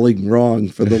spelling wrong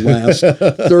for the last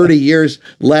 30 years.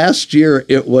 Last year,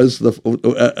 it was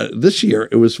this year,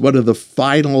 it was the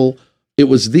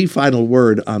final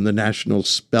word on the National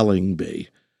Spelling Bee.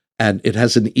 And it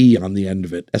has an E on the end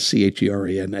of it,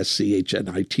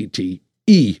 SCHERANSCHNITTE.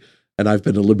 And I've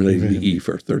been eliminating the E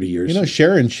for 30 years. You know,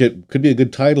 Sharon shit could be a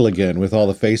good title again with all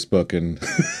the Facebook and...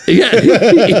 yeah.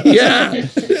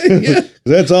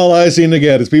 That's all I seem to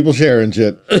get is people sharing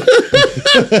shit.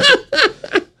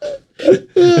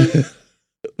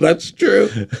 That's true.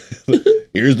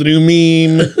 Here's the new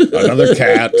meme. Another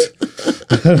cat.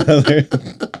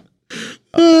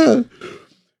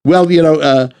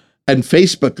 And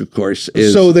Facebook, of course,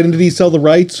 is... So then did he sell the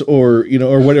rights or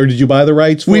what, or did you buy the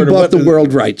rights for it? We bought the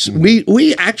world rights.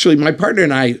 We actually, my partner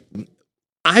and I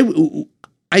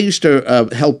used to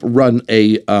help run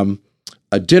a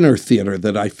dinner theater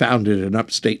that I founded in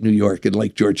upstate New York, in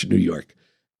Lake George, New York.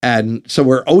 And so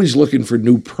we're always looking for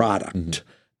new product.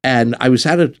 And I was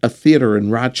at a theater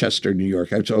in Rochester, New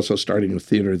York. I was also starting a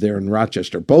theater there in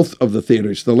Rochester. Both of the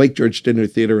theaters, the Lake George Dinner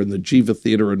Theater and the Jiva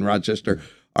Theater in Rochester,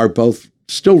 are both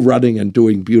still running and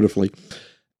doing beautifully.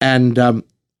 And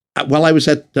while I was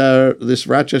at this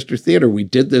Rochester theater, we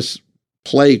did this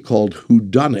play called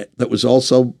Whodunit that was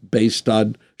also based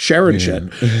on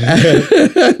Scherenschnitt.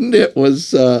 And it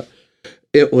was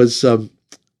a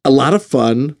lot of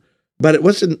fun, but it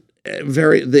wasn't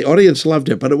the audience loved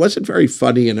it, but it wasn't very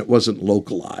funny and it wasn't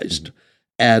localized.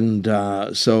 And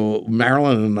so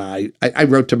Marilyn and I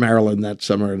wrote to Marilyn that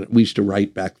summer, and we used to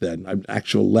write back then, an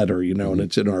actual letter, and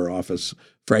it's in our office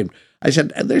framed. I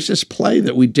said, there's this play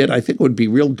that we did. I think it would be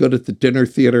real good at the dinner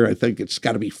theater. I think it's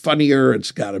got to be funnier.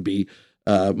 It's got to be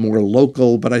more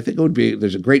local. But I think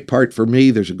there's a great part for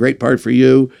me. There's a great part for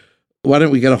you. Why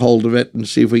don't we get a hold of it and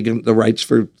see if we can get the rights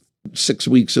for 6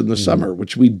 weeks in the summer,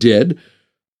 which we did.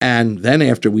 And then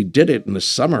after we did it in the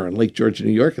summer in Lake George,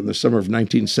 New York, in the summer of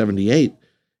 1978,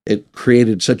 it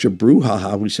created such a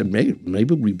brouhaha. We said,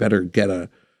 maybe we better get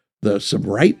some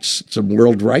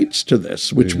world rights to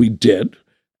this, which we did.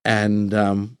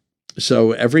 And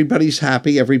so everybody's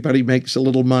happy. Everybody makes a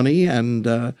little money, and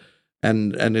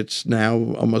it's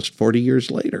now almost 40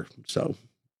 years later. So,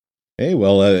 hey,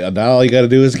 well, now all you got to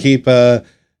do is keep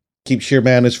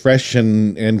Sheerman as fresh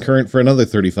and current for another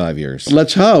 35 years.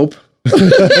 Let's hope.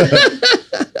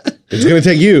 It's going to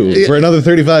take you for another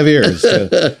 35 years.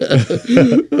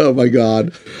 Oh my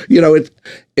God.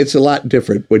 It's a lot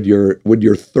different when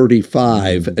you're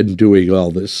 35 and doing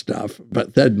all this stuff.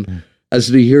 But then as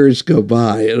the years go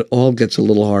by, it all gets a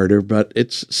little harder, but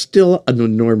it's still an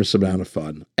enormous amount of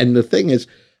fun. And the thing is,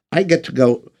 I get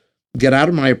to get out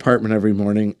of my apartment every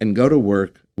morning and go to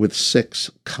work with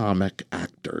 6 comic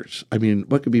actors. I mean,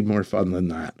 what could be more fun than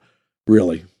that?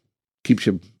 Really keeps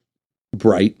you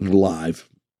bright and alive.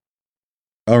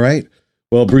 All right.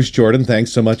 Well, Bruce Jordan,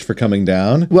 thanks so much for coming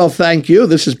down. Well, thank you.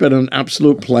 This has been an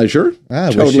absolute pleasure. I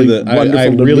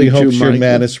really hope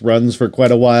Sheermanis runs for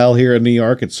quite a while here in New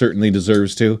York. It certainly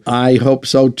deserves to. I hope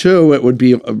so too. It would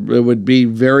be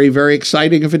very, very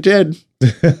exciting if it did.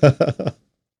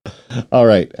 All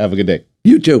right. Have a good day.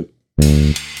 You too.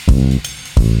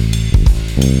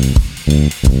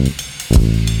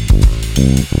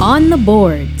 On the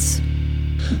boards.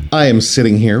 I am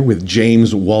sitting here with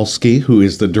James Wolski, who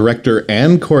is the director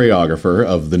and choreographer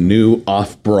of the new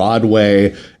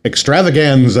off-Broadway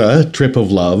extravaganza, Trip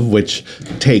of Love, which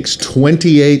takes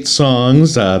 28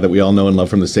 songs that we all know and love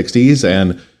from the 60s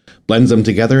and blends them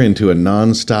together into a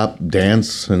nonstop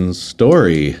dance and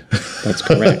story. That's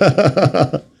correct.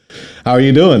 How are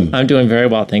you doing? I'm doing very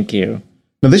well, thank you.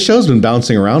 Now, this show's been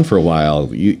bouncing around for a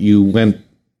while. You went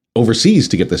overseas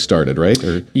to get this started, right?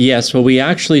 Yes, well, we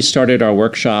actually started our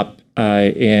workshop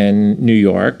in New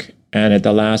York, and at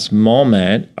the last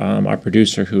moment, our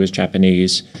producer, who is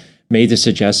Japanese, made the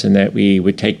suggestion that we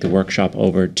would take the workshop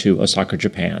over to Osaka,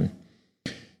 Japan.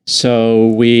 So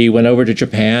we went over to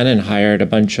Japan and hired a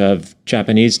bunch of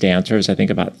Japanese dancers, I think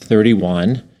about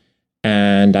 31,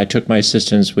 and I took my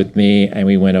assistants with me, and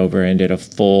we went over and did a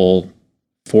full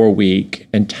 4-week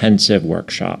intensive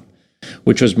workshop,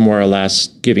 which was more or less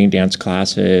giving dance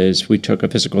classes. We took a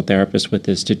physical therapist with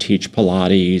us to teach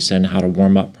Pilates and how to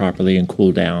warm up properly and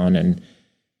cool down.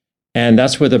 And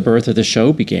that's where the birth of the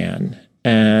show began.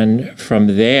 And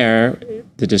from there,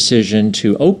 the decision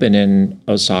to open in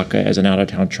Osaka as an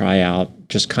out-of-town tryout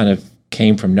just kind of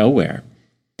came from nowhere.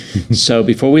 So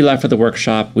before we left for the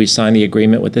workshop, we signed the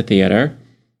agreement with the theater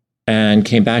and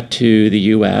came back to the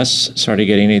U.S., started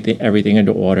getting everything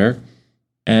into order.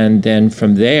 And then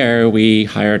from there, we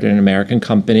hired an American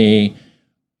company,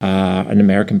 an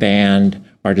American band,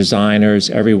 our designers,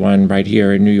 everyone right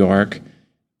here in New York.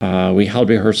 We held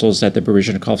rehearsals at the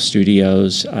Baryshnikov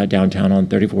Studios downtown on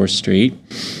 34th Street,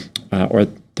 or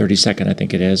 32nd, I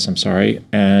think it is, I'm sorry,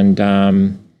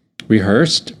 and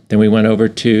rehearsed. Then we went over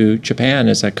to Japan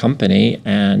as a company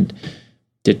and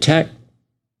did tech,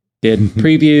 did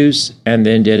previews, and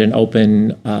then did an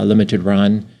open limited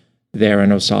run there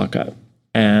in Osaka.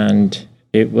 And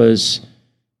it was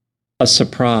a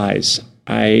surprise.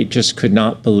 I just could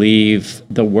not believe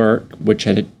the work which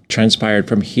had transpired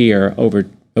from here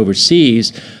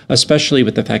overseas, especially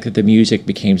with the fact that the music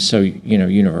became so,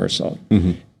 universal.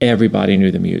 Mm-hmm. Everybody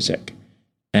knew the music.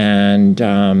 And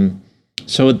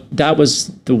so that was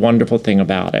the wonderful thing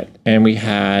about it. And we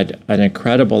had an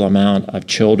incredible amount of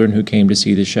children who came to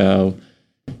see the show.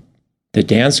 The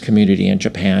dance community in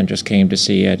Japan just came to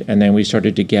see it. And then we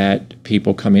started to get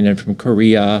people coming in from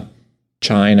Korea,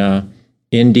 China,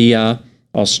 India,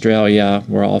 Australia.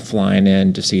 We're all flying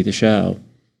in to see the show.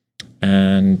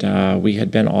 And we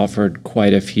had been offered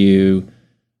quite a few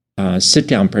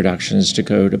sit-down productions to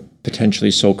go to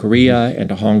potentially Seoul, Korea, and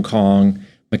to Hong Kong,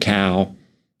 Macau,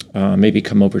 maybe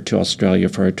come over to Australia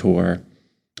for a tour.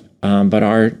 But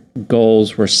our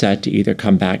goals were set to either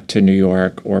come back to New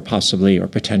York or possibly or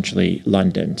potentially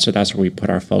London. So that's where we put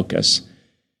our focus.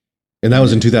 And that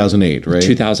was in 2008, right?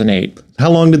 2008.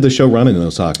 How long did the show run in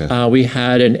Osaka? We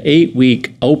had an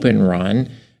 8-week open run,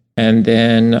 and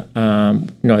then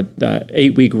the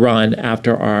 8-week run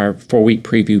after our 4-week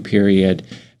preview period,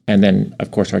 and then,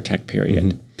 of course, our tech period.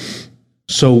 Mm-hmm.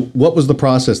 So what was the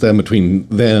process then between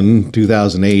then,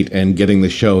 2008, and getting the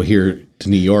show here to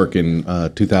New York in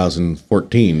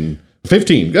 2014?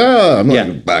 15. I'm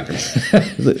not back.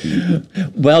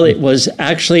 Well, it was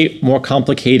actually more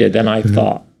complicated than I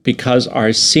thought, because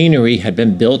our scenery had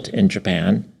been built in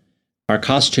Japan. Our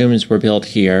costumes were built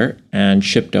here and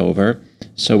shipped over.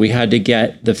 So we had to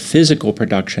get the physical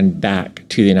production back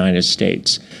to the United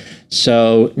States.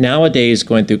 So nowadays,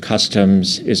 going through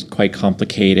customs is quite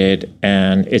complicated,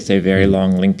 and it's a very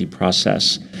long, lengthy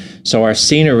process. So our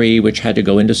scenery, which had to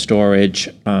go into storage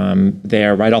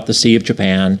there right off the Sea of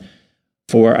Japan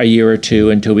for a year or two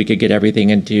until we could get everything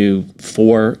into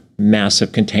 4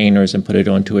 massive containers and put it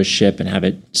onto a ship and have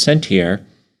it sent here.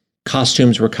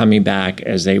 Costumes were coming back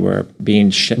as they were being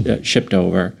shipped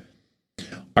over.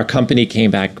 Our company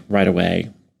came back right away.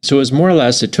 So it was more or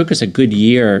less, it took us a good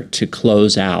year to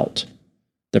close out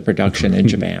the production in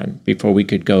Japan before we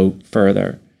could go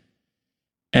further.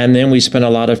 And then we spent a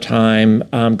lot of time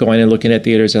going and looking at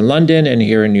theaters in London and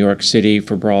here in New York City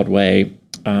for Broadway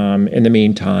in the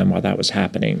meantime while that was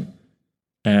happening.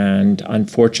 And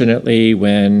unfortunately,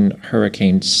 when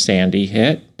Hurricane Sandy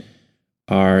hit,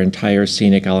 our entire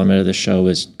scenic element of the show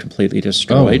was completely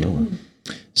destroyed. Oh, no.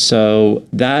 So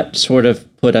that sort of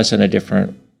put us in a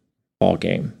different ball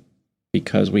game,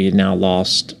 because we had now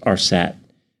lost our set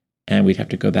and we'd have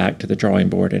to go back to the drawing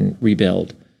board and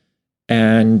rebuild.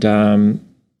 And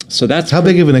so that's how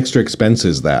big of an extra expense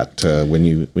is that when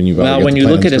you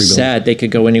look at a set, they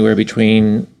could go anywhere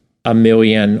between $1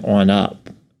 million on up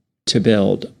to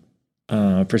build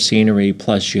for scenery.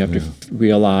 Plus you have to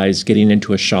realize getting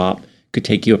into a shop could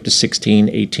take you up to 16,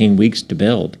 18 weeks to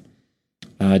build,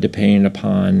 depending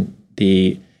upon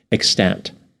the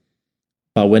extent.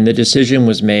 But when the decision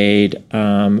was made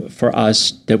for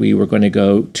us that we were going to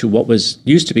go to what was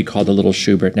used to be called the Little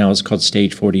Schubert, now it's called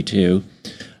Stage 42,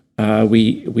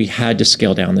 we had to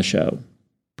scale down the show.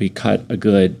 We cut a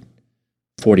good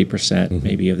 40%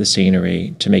 maybe of the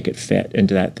scenery to make it fit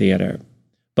into that theater.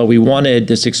 But we wanted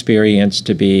this experience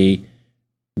to be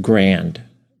grand.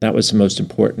 That was the most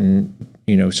important,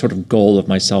 sort of goal of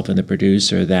myself and the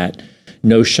producer, that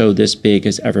no show this big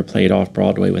has ever played off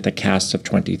Broadway with a cast of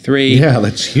 23. Yeah,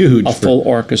 that's huge. A full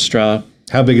orchestra.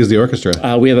 How big is the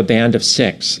orchestra? We have a band of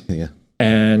 6. Yeah.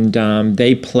 And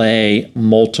they play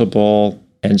multiple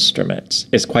instruments.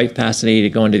 It's quite fascinating to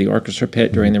go into the orchestra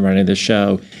pit during the running of the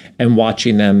show and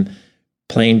watching them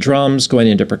playing drums, going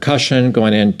into percussion,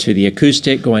 going into the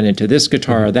acoustic, going into this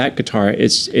guitar or that guitar.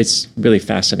 It's really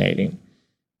fascinating.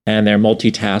 And they're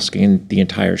multitasking the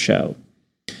entire show.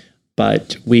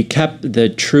 But we kept the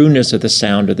trueness of the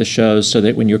sound of the show so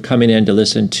that when you're coming in to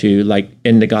listen to, like,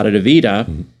 In-Ni-Gadda-Da-Vida,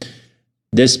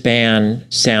 this band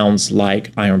sounds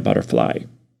like Iron Butterfly.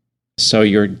 So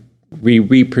you're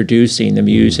reproducing the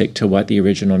music to what the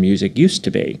original music used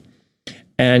to be.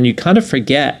 And you kind of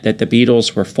forget that the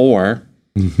Beatles were 4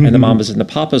 and the Mamas and the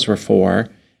Papas were 4,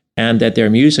 and that their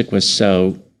music was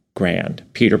so grand.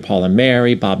 Peter, Paul, and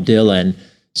Mary, Bob Dylan.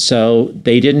 So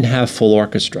they didn't have full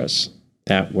orchestras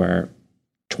that were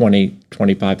 20,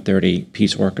 25, 30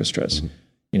 piece orchestras.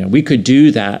 We could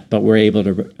do that, but we're able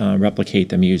to replicate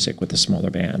the music with a smaller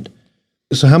band.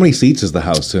 So how many seats is the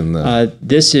house in the...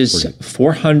 This is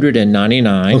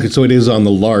 499. Okay, so it is on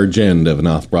the large end of an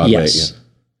off-Broadway. Yes.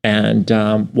 And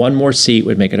one more seat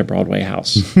would make it a Broadway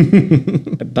house.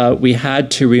 But we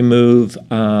had to remove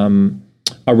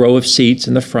a row of seats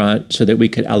in the front so that we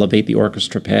could elevate the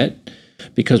orchestra pit,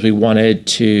 because we wanted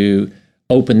to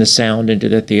open the sound into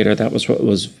the theater. That was what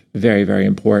was very, very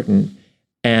important.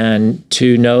 And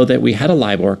to know that we had a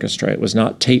live orchestra. It was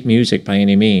not tape music by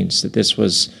any means, that this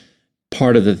was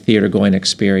part of the theater going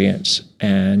experience.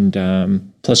 And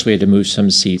plus we had to move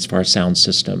some seats for our sound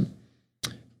system.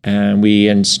 And we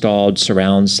installed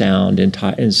surround sound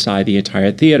inside the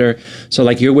entire theater. So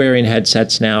like you're wearing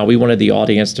headsets now, we wanted the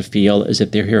audience to feel as if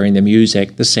they're hearing the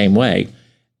music the same way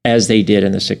as they did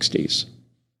in the 60s.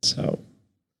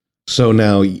 So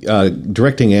now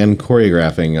directing and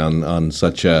choreographing on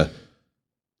such a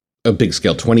big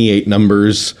scale, 28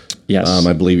 numbers. Yes.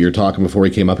 I believe you were talking before we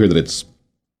came up here that it's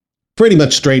pretty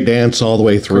much straight dance all the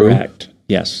way through. Correct.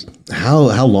 Yes.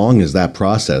 How long is that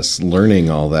process, learning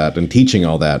all that and teaching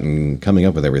all that and coming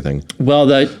up with everything? Well,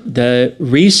 the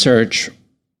research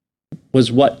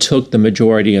was what took the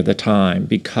majority of the time,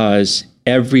 because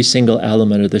every single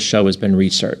element of the show has been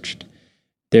researched.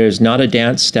 There's not a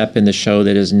dance step in the show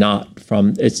that is not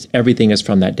from, everything is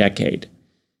from that decade.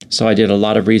 So I did a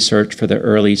lot of research for the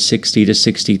early 60 to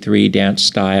 63 dance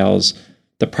styles,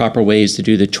 the proper ways to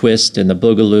do the twist and the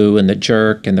boogaloo and the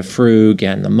jerk and the frug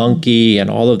and the monkey and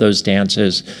all of those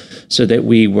dances, so that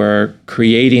we were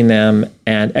creating them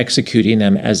and executing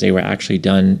them as they were actually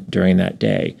done during that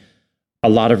day. A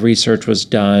lot of research was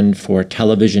done for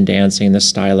television dancing, the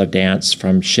style of dance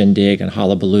from Shindig and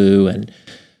Hullabaloo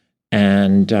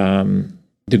and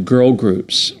the girl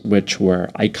groups, which were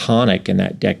iconic in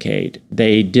that decade.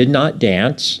 They did not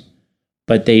dance,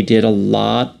 but they did a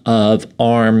lot of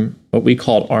what we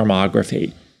called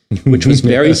armography, which was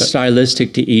very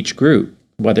stylistic to each group,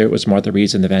 whether it was Martha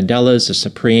Reeves and the Vandellas, the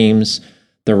Supremes,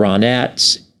 the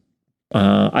Ronettes,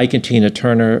 Ike and Tina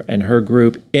Turner and her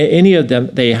group. Any of them,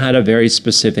 they had a very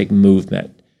specific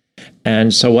movement.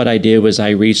 And so what I did was I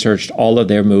researched all of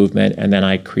their movement, and then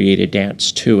I created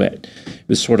dance to it. It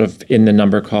was sort of in the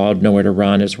number called Nowhere to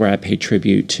Run, is where I pay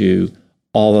tribute to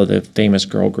all of the famous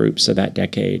girl groups of that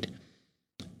decade.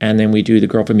 And then we do the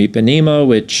Girl from Ipanema,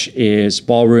 which is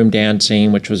ballroom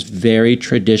dancing, which was very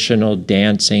traditional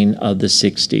dancing of the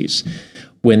 60s,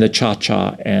 when the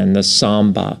cha-cha and the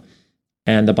samba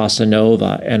and the bossa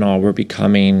nova and all were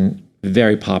becoming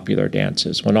very popular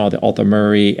dances. When all the Arthur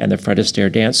Murray and the Fred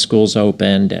Astaire dance schools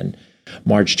opened, and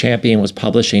Marge Champion was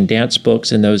publishing dance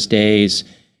books in those days,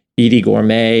 Edie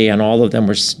Gourmet, and all of them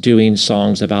were doing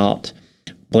songs about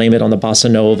Blame It on the Bossa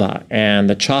Nova and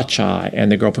the Cha-Cha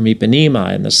and the Girl from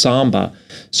Ipanema and the Samba.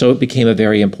 So it became a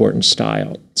very important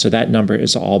style. So that number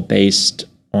is all based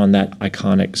on that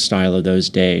iconic style of those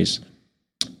days.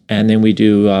 And then we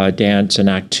do dance in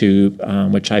Act 2,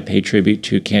 which I pay tribute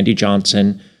to Candy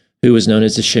Johnson, who was known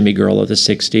as the shimmy girl of the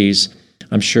 60s.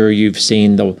 I'm sure you've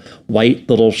seen the white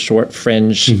little short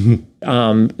fringe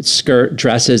skirt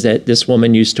dresses that this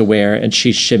woman used to wear, and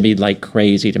she shimmied like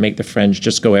crazy to make the fringe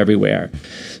just go everywhere.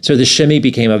 So the shimmy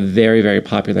became a very, very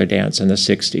popular dance in the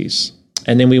 60s.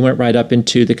 And then we went right up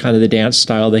into the kind of the dance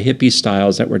style, the hippie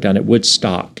styles that were done at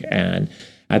Woodstock and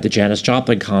at the Janis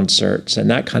Joplin concerts and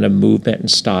that kind of movement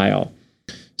and style.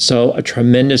 So a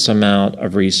tremendous amount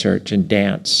of research and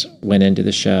dance went into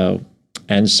the show.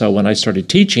 And so when I started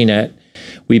teaching it,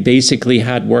 we basically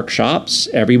had workshops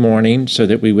every morning so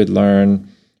that we would learn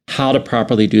how to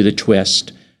properly do the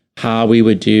twist, how we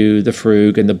would do the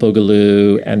frug and the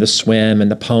boogaloo and the swim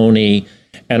and the pony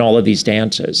and all of these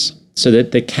dances so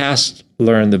that the cast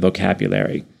learned the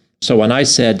vocabulary. So when I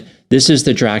said, this is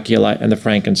the Dracula and the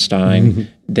Frankenstein,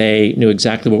 they knew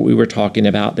exactly what we were talking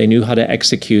about. They knew how to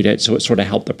execute it, so it sort of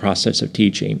helped the process of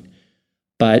teaching.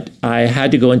 But I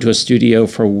had to go into a studio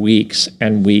for weeks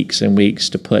and weeks and weeks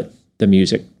to put the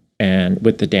music and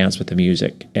with the dance with the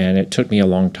music. And it took me a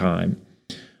long time.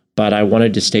 But I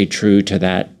wanted to stay true to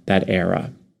that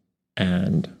era.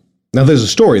 And now there's a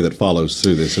story that follows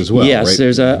through this as well. Yes,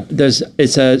 right?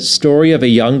 it's a story of a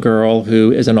young girl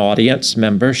who is an audience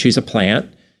member. She's a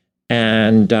plant,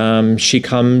 and she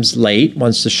comes late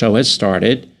once the show has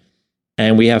started.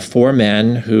 And we have 4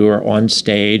 men who are on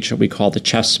stage, we call the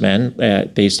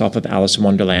chessmen, based off of Alice in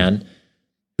Wonderland,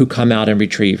 who come out and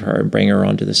retrieve her and bring her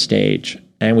onto the stage.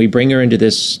 And we bring her into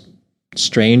this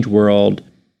strange world.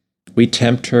 We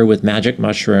tempt her with magic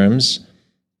mushrooms.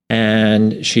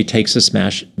 And she takes this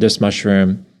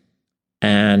mushroom,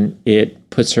 and it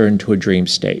puts her into a dream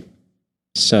state.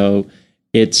 So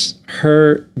it's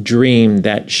her dream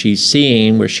that she's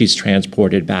seeing where she's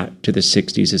transported back to the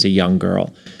 60s as a young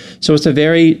girl. So it's a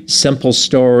very simple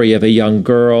story of a young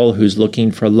girl who's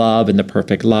looking for love and the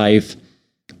perfect life.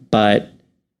 But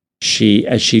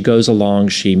as she goes along,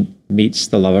 she meets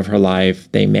the love of her life.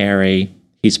 They marry.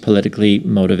 He's politically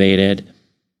motivated.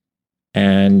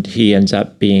 And he ends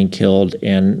up being killed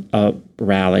in a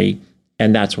rally,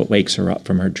 and that's what wakes her up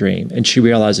from her dream. And she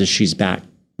realizes she's back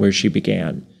where she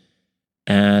began.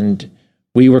 And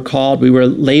we were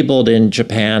labeled in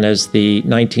Japan as the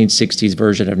 1960s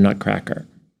version of Nutcracker.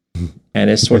 And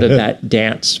it's sort of that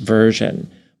dance version.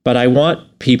 But I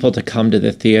want people to come to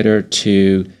the theater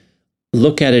to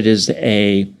look at it as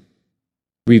a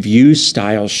review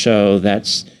style show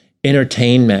that's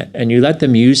entertainment, and you let the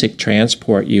music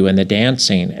transport you and the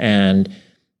dancing, and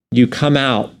you come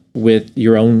out with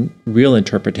your own real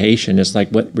interpretation. It's like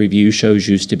what review shows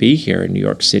used to be here in New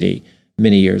York City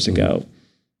many years ago.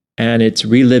 And it's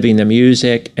reliving the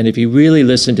music. And if you really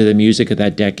listen to the music of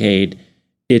that decade,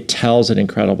 it tells an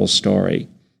incredible story.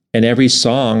 And every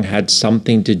song had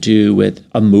something to do with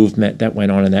a movement that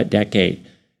went on in that decade.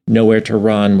 Nowhere to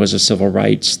Run was a civil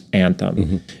rights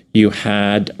anthem. You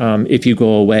had If You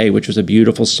Go Away, which was a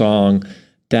beautiful song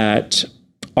that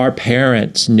our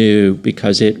parents knew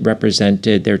because it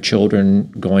represented their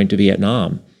children going to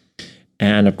Vietnam.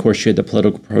 And of course, you had the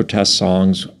political protest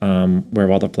songs, Where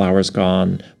Have All the Flowers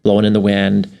Gone, Blowing in the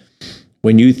Wind.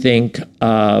 When you think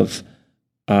of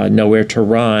Nowhere to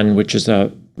Run, which is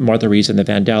Martha Reeves and the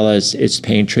Vandellas, it's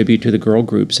paying tribute to the girl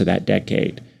groups of that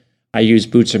decade. I use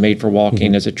Boots Are Made for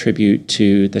Walking as a tribute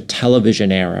to the television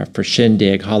era for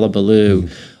Shindig, Hullabaloo,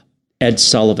 Ed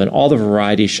Sullivan, all the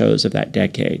variety shows of that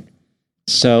decade.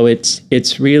 So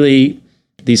it's really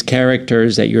these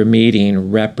characters that you're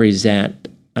meeting represent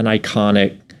an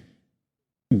iconic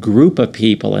group of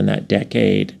people in that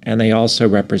decade, and they also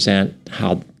represent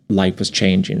how life was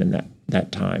changing in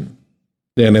that time.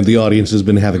 And the audience has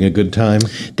been having a good time?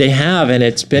 They have, and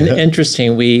it's been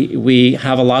interesting. We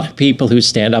have a lot of people who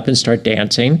stand up and start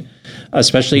dancing,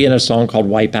 especially in a song called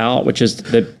Wipe Out, which is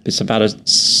it's about a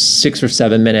 6 or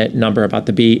 7 minute number about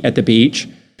at the beach.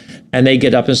 And they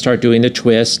get up and start doing the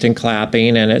twist and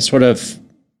clapping, and it sort of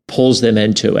pulls them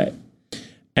into it.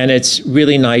 And it's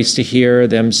really nice to hear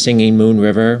them singing Moon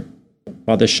River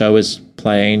while the show is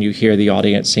playing. You hear the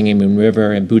audience singing Moon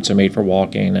River and Boots Are Made for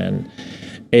Walking, and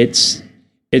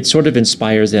it sort of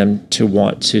inspires them to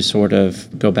want to sort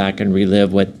of go back and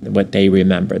relive what they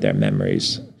remember, their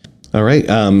memories. All right.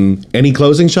 Any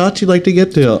closing shots you'd like to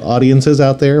get to audiences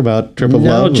out there about Trip of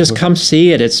Love? No, just come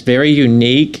see it. It's very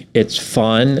unique. It's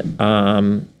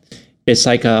fun. It's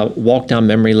like a walk down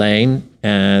memory lane,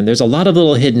 and there's a lot of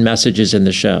little hidden messages in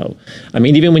the show. I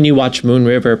mean, even when you watch Moon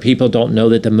River, people don't know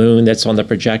that the moon that's on the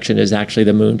projection is actually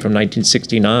the moon from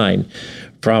 1969,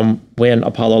 from when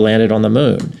Apollo landed on the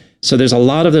moon. So there's a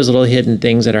lot of those little hidden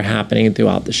things that are happening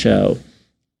throughout the show.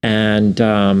 And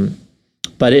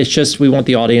but it's just, we want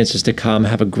the audiences to come,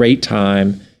 have a great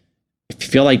time. If you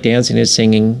feel like dancing and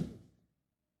singing,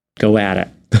 go at it.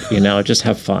 Just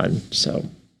have fun. So.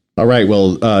 All right.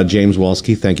 Well, James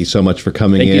Wolski, thank you so much for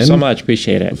coming in. Thank you so much.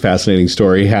 Appreciate it. Fascinating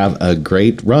story. Have a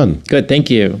great run. Good.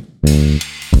 Thank you.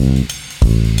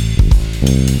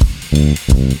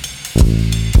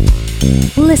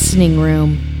 Listening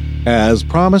Room. As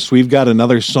promised, we've got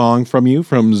another song from you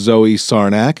from Zoe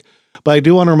Sarnak. But I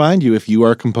do want to remind you, if you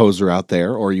are a composer out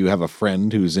there or you have a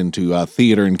friend who's into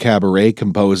theater and cabaret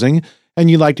composing and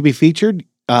you'd like to be featured,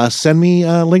 send me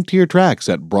a link to your tracks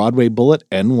at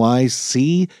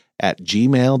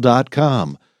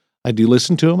BroadwayBulletNYC@gmail.com. I do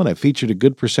listen to them, and I've featured a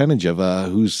good percentage of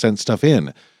who's sent stuff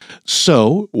in.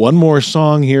 So, one more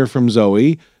song here from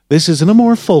Zoe. This is in a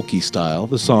more folky style.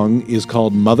 The song is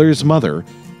called Mother's Mother,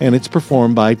 and it's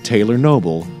performed by Taylor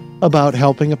Noble about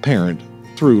helping a parent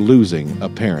through losing a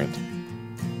parent.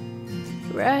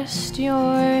 Rest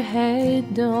your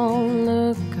head, don't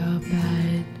look up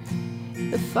at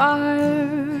the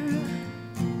fire.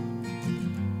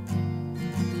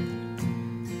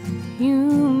 You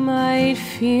might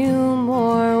feel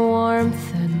more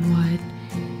warmth than what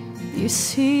you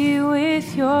see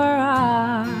with your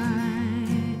eyes.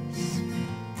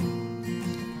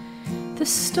 The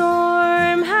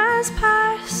storm has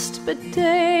passed, but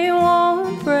day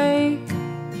won't break.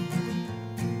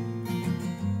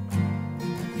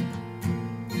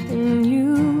 And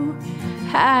you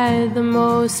had the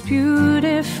most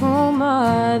beautiful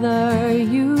mother.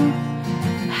 You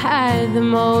had the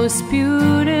most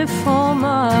beautiful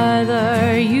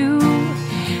mother. You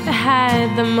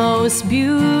had the most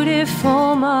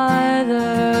beautiful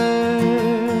mother.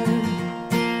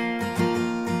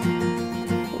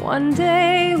 One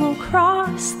day we'll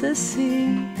cross the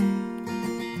sea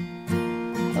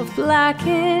of black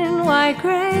and white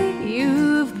gray.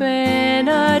 You've been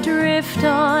adrift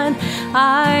on.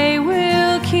 I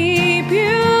will keep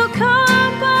you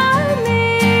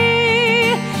company.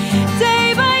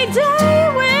 Day by day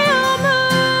we'll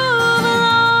move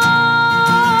along.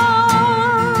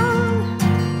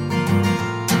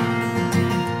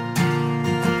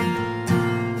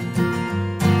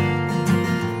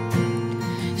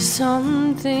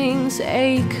 Some things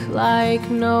ache like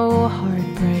no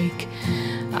heartbreak.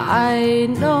 I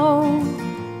know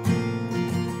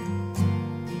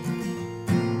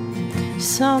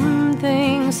some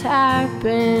things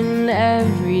happen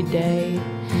every day,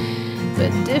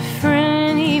 but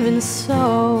different even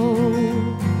so.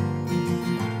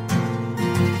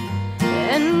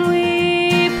 And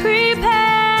we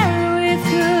prepare with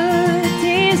good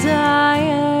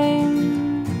design,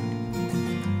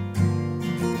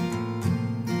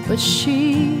 but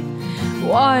she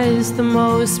was the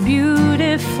most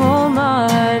beautiful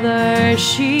mother.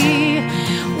 She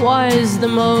was the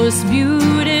most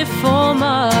beautiful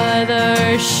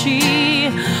mother. She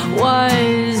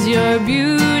was your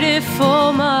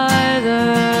beautiful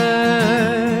mother.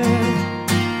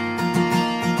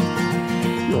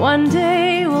 And one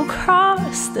day we'll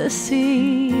cross the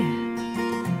sea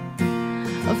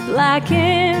of black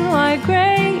and white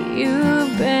gray.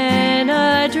 You've been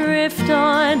adrift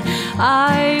on.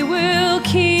 I will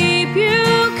keep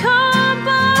you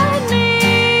company.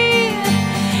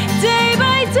 Day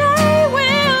by day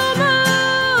we'll move along.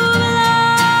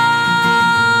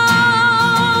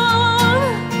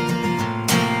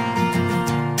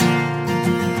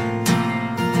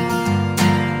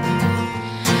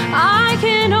 I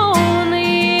can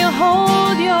only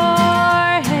hold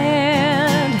your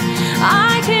hand.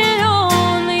 I can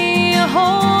only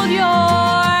hold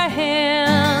your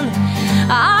hand.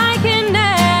 I can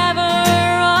never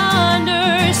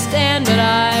understand, but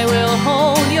I will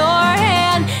hold your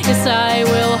hand. Yes, I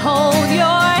will hold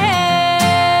your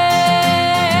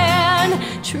hand.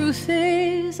 Truth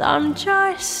is, I'm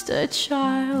just a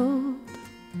child.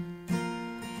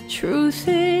 Truth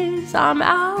is, I'm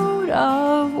out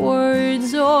of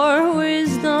words or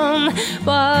wisdom.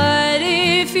 But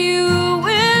if you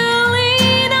will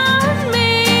lean on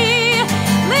me,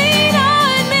 lean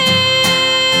on me.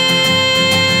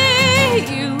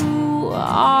 You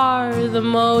are the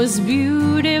most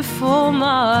beautiful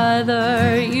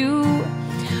mother. You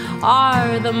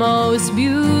are the most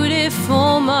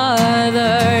beautiful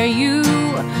mother. You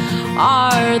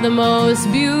are the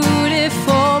most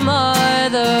beautiful mother.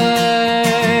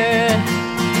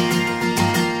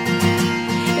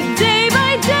 Day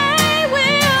by day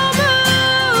we'll move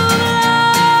along.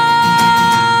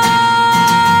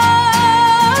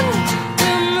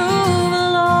 We'll move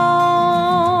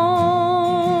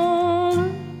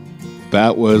along.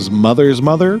 That was Mother's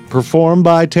Mother, performed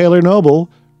by Taylor Noble,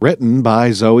 written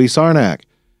by Zoe Sarnak.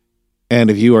 And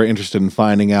if you are interested in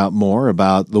finding out more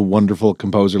about the wonderful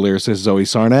composer-lyricist Zoe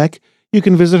Sarnak, you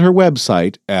can visit her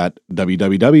website at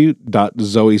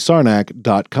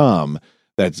www.zoesarnak.com.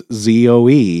 That's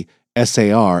ZOESARNAK.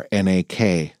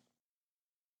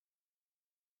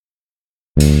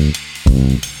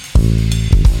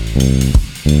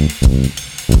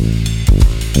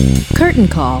 Curtain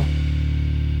call.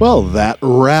 Well, that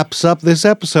wraps up this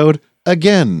episode.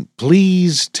 Again,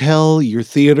 please tell your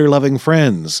theater-loving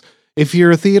friends. If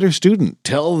you're a theater student,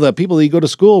 tell the people that you go to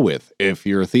school with. If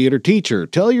you're a theater teacher,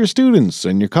 tell your students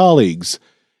and your colleagues.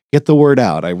 Get the word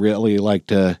out. I really like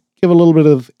to give a little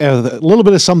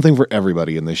bit of something for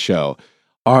everybody in this show.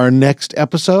 Our next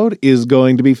episode is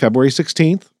going to be February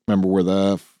 16th. Remember, we're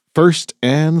the first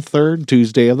and third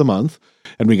Tuesday of the month,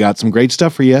 and we got some great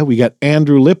stuff for you. We got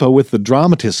Andrew Lippa with the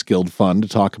Dramatists Guild Fund to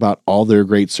talk about all their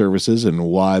great services and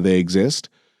why they exist.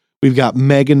 We've got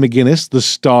Megan McGinnis, the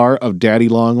star of Daddy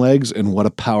Longlegs, and what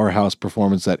a powerhouse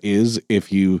performance that is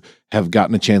if you have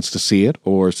gotten a chance to see it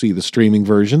or see the streaming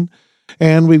version.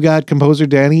 And we've got composer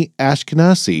Danny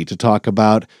Ashkenazi to talk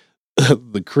about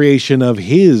the creation of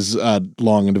his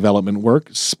long and development work,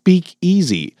 Speak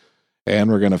Easy. And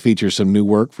we're going to feature some new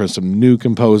work for some new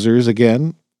composers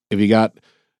again. If you got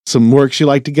some works you'd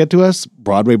like to get to us,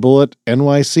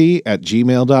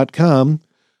 BroadwayBulletNYC@gmail.com.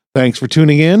 Thanks for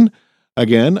tuning in.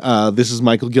 Again, this is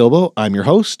Michael Gilbo. I'm your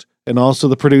host and also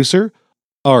the producer.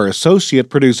 Our associate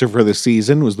producer for this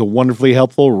season was the wonderfully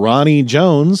helpful Ronnie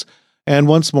Jones. And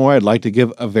once more, I'd like to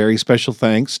give a very special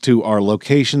thanks to our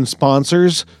location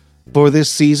sponsors for this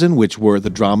season, which were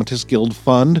the Dramatists Guild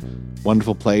Fund.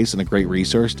 Wonderful place and a great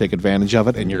resource. Take advantage of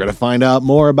it, and you're going to find out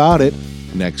more about it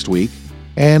next week.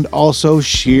 And also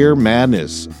Sheer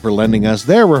Madness for lending us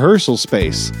their rehearsal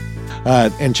space.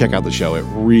 And check out the show. It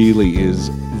really is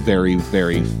very,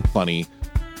 very funny.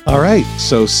 All right,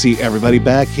 so see everybody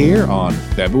back here on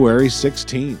February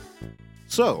 16th.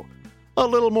 So, a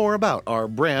little more about our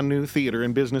brand new theater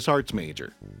and business arts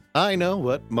major. I know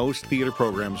what most theater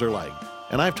programs are like,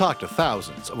 and I've talked to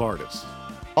thousands of artists.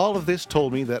 All of this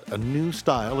told me that a new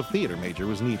style of theater major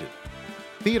was needed.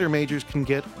 Theater majors can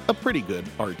get a pretty good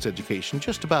arts education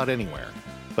just about anywhere,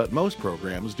 but most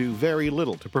programs do very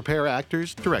little to prepare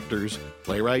actors, directors,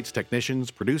 playwrights,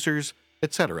 technicians, producers,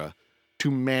 etc.,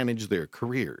 to manage their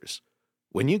careers.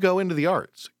 When you go into the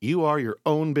arts, you are your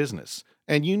own business,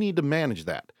 and you need to manage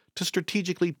that to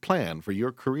strategically plan for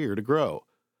your career to grow.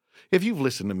 If you've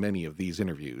listened to many of these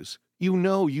interviews, you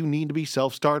know you need to be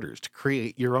self-starters to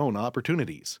create your own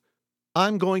opportunities.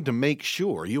 I'm going to make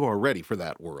sure you are ready for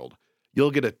that world.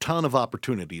 You'll get a ton of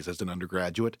opportunities as an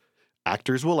undergraduate.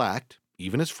 Actors will act,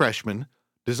 even as freshmen.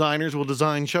 Designers will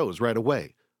design shows right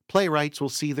away. Playwrights will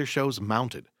see their shows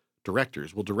mounted.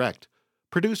 Directors will direct.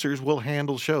 Producers will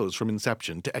handle shows from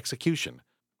inception to execution.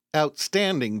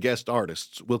 Outstanding guest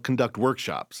artists will conduct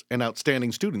workshops, and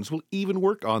outstanding students will even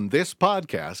work on this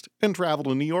podcast and travel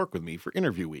to New York with me for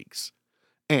interview weeks.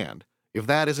 And if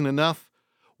that isn't enough,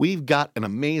 we've got an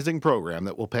amazing program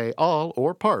that will pay all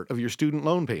or part of your student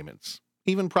loan payments,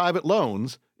 even private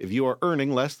loans if you are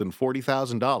earning less than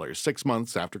 $40,000 6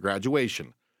 months after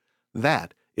graduation.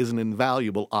 That is an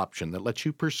invaluable option that lets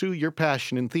you pursue your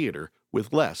passion in theater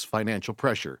with less financial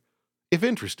pressure. If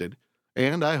interested,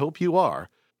 and I hope you are,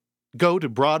 go to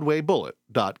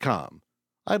BroadwayBullet.com.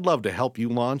 I'd love to help you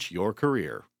launch your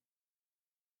career.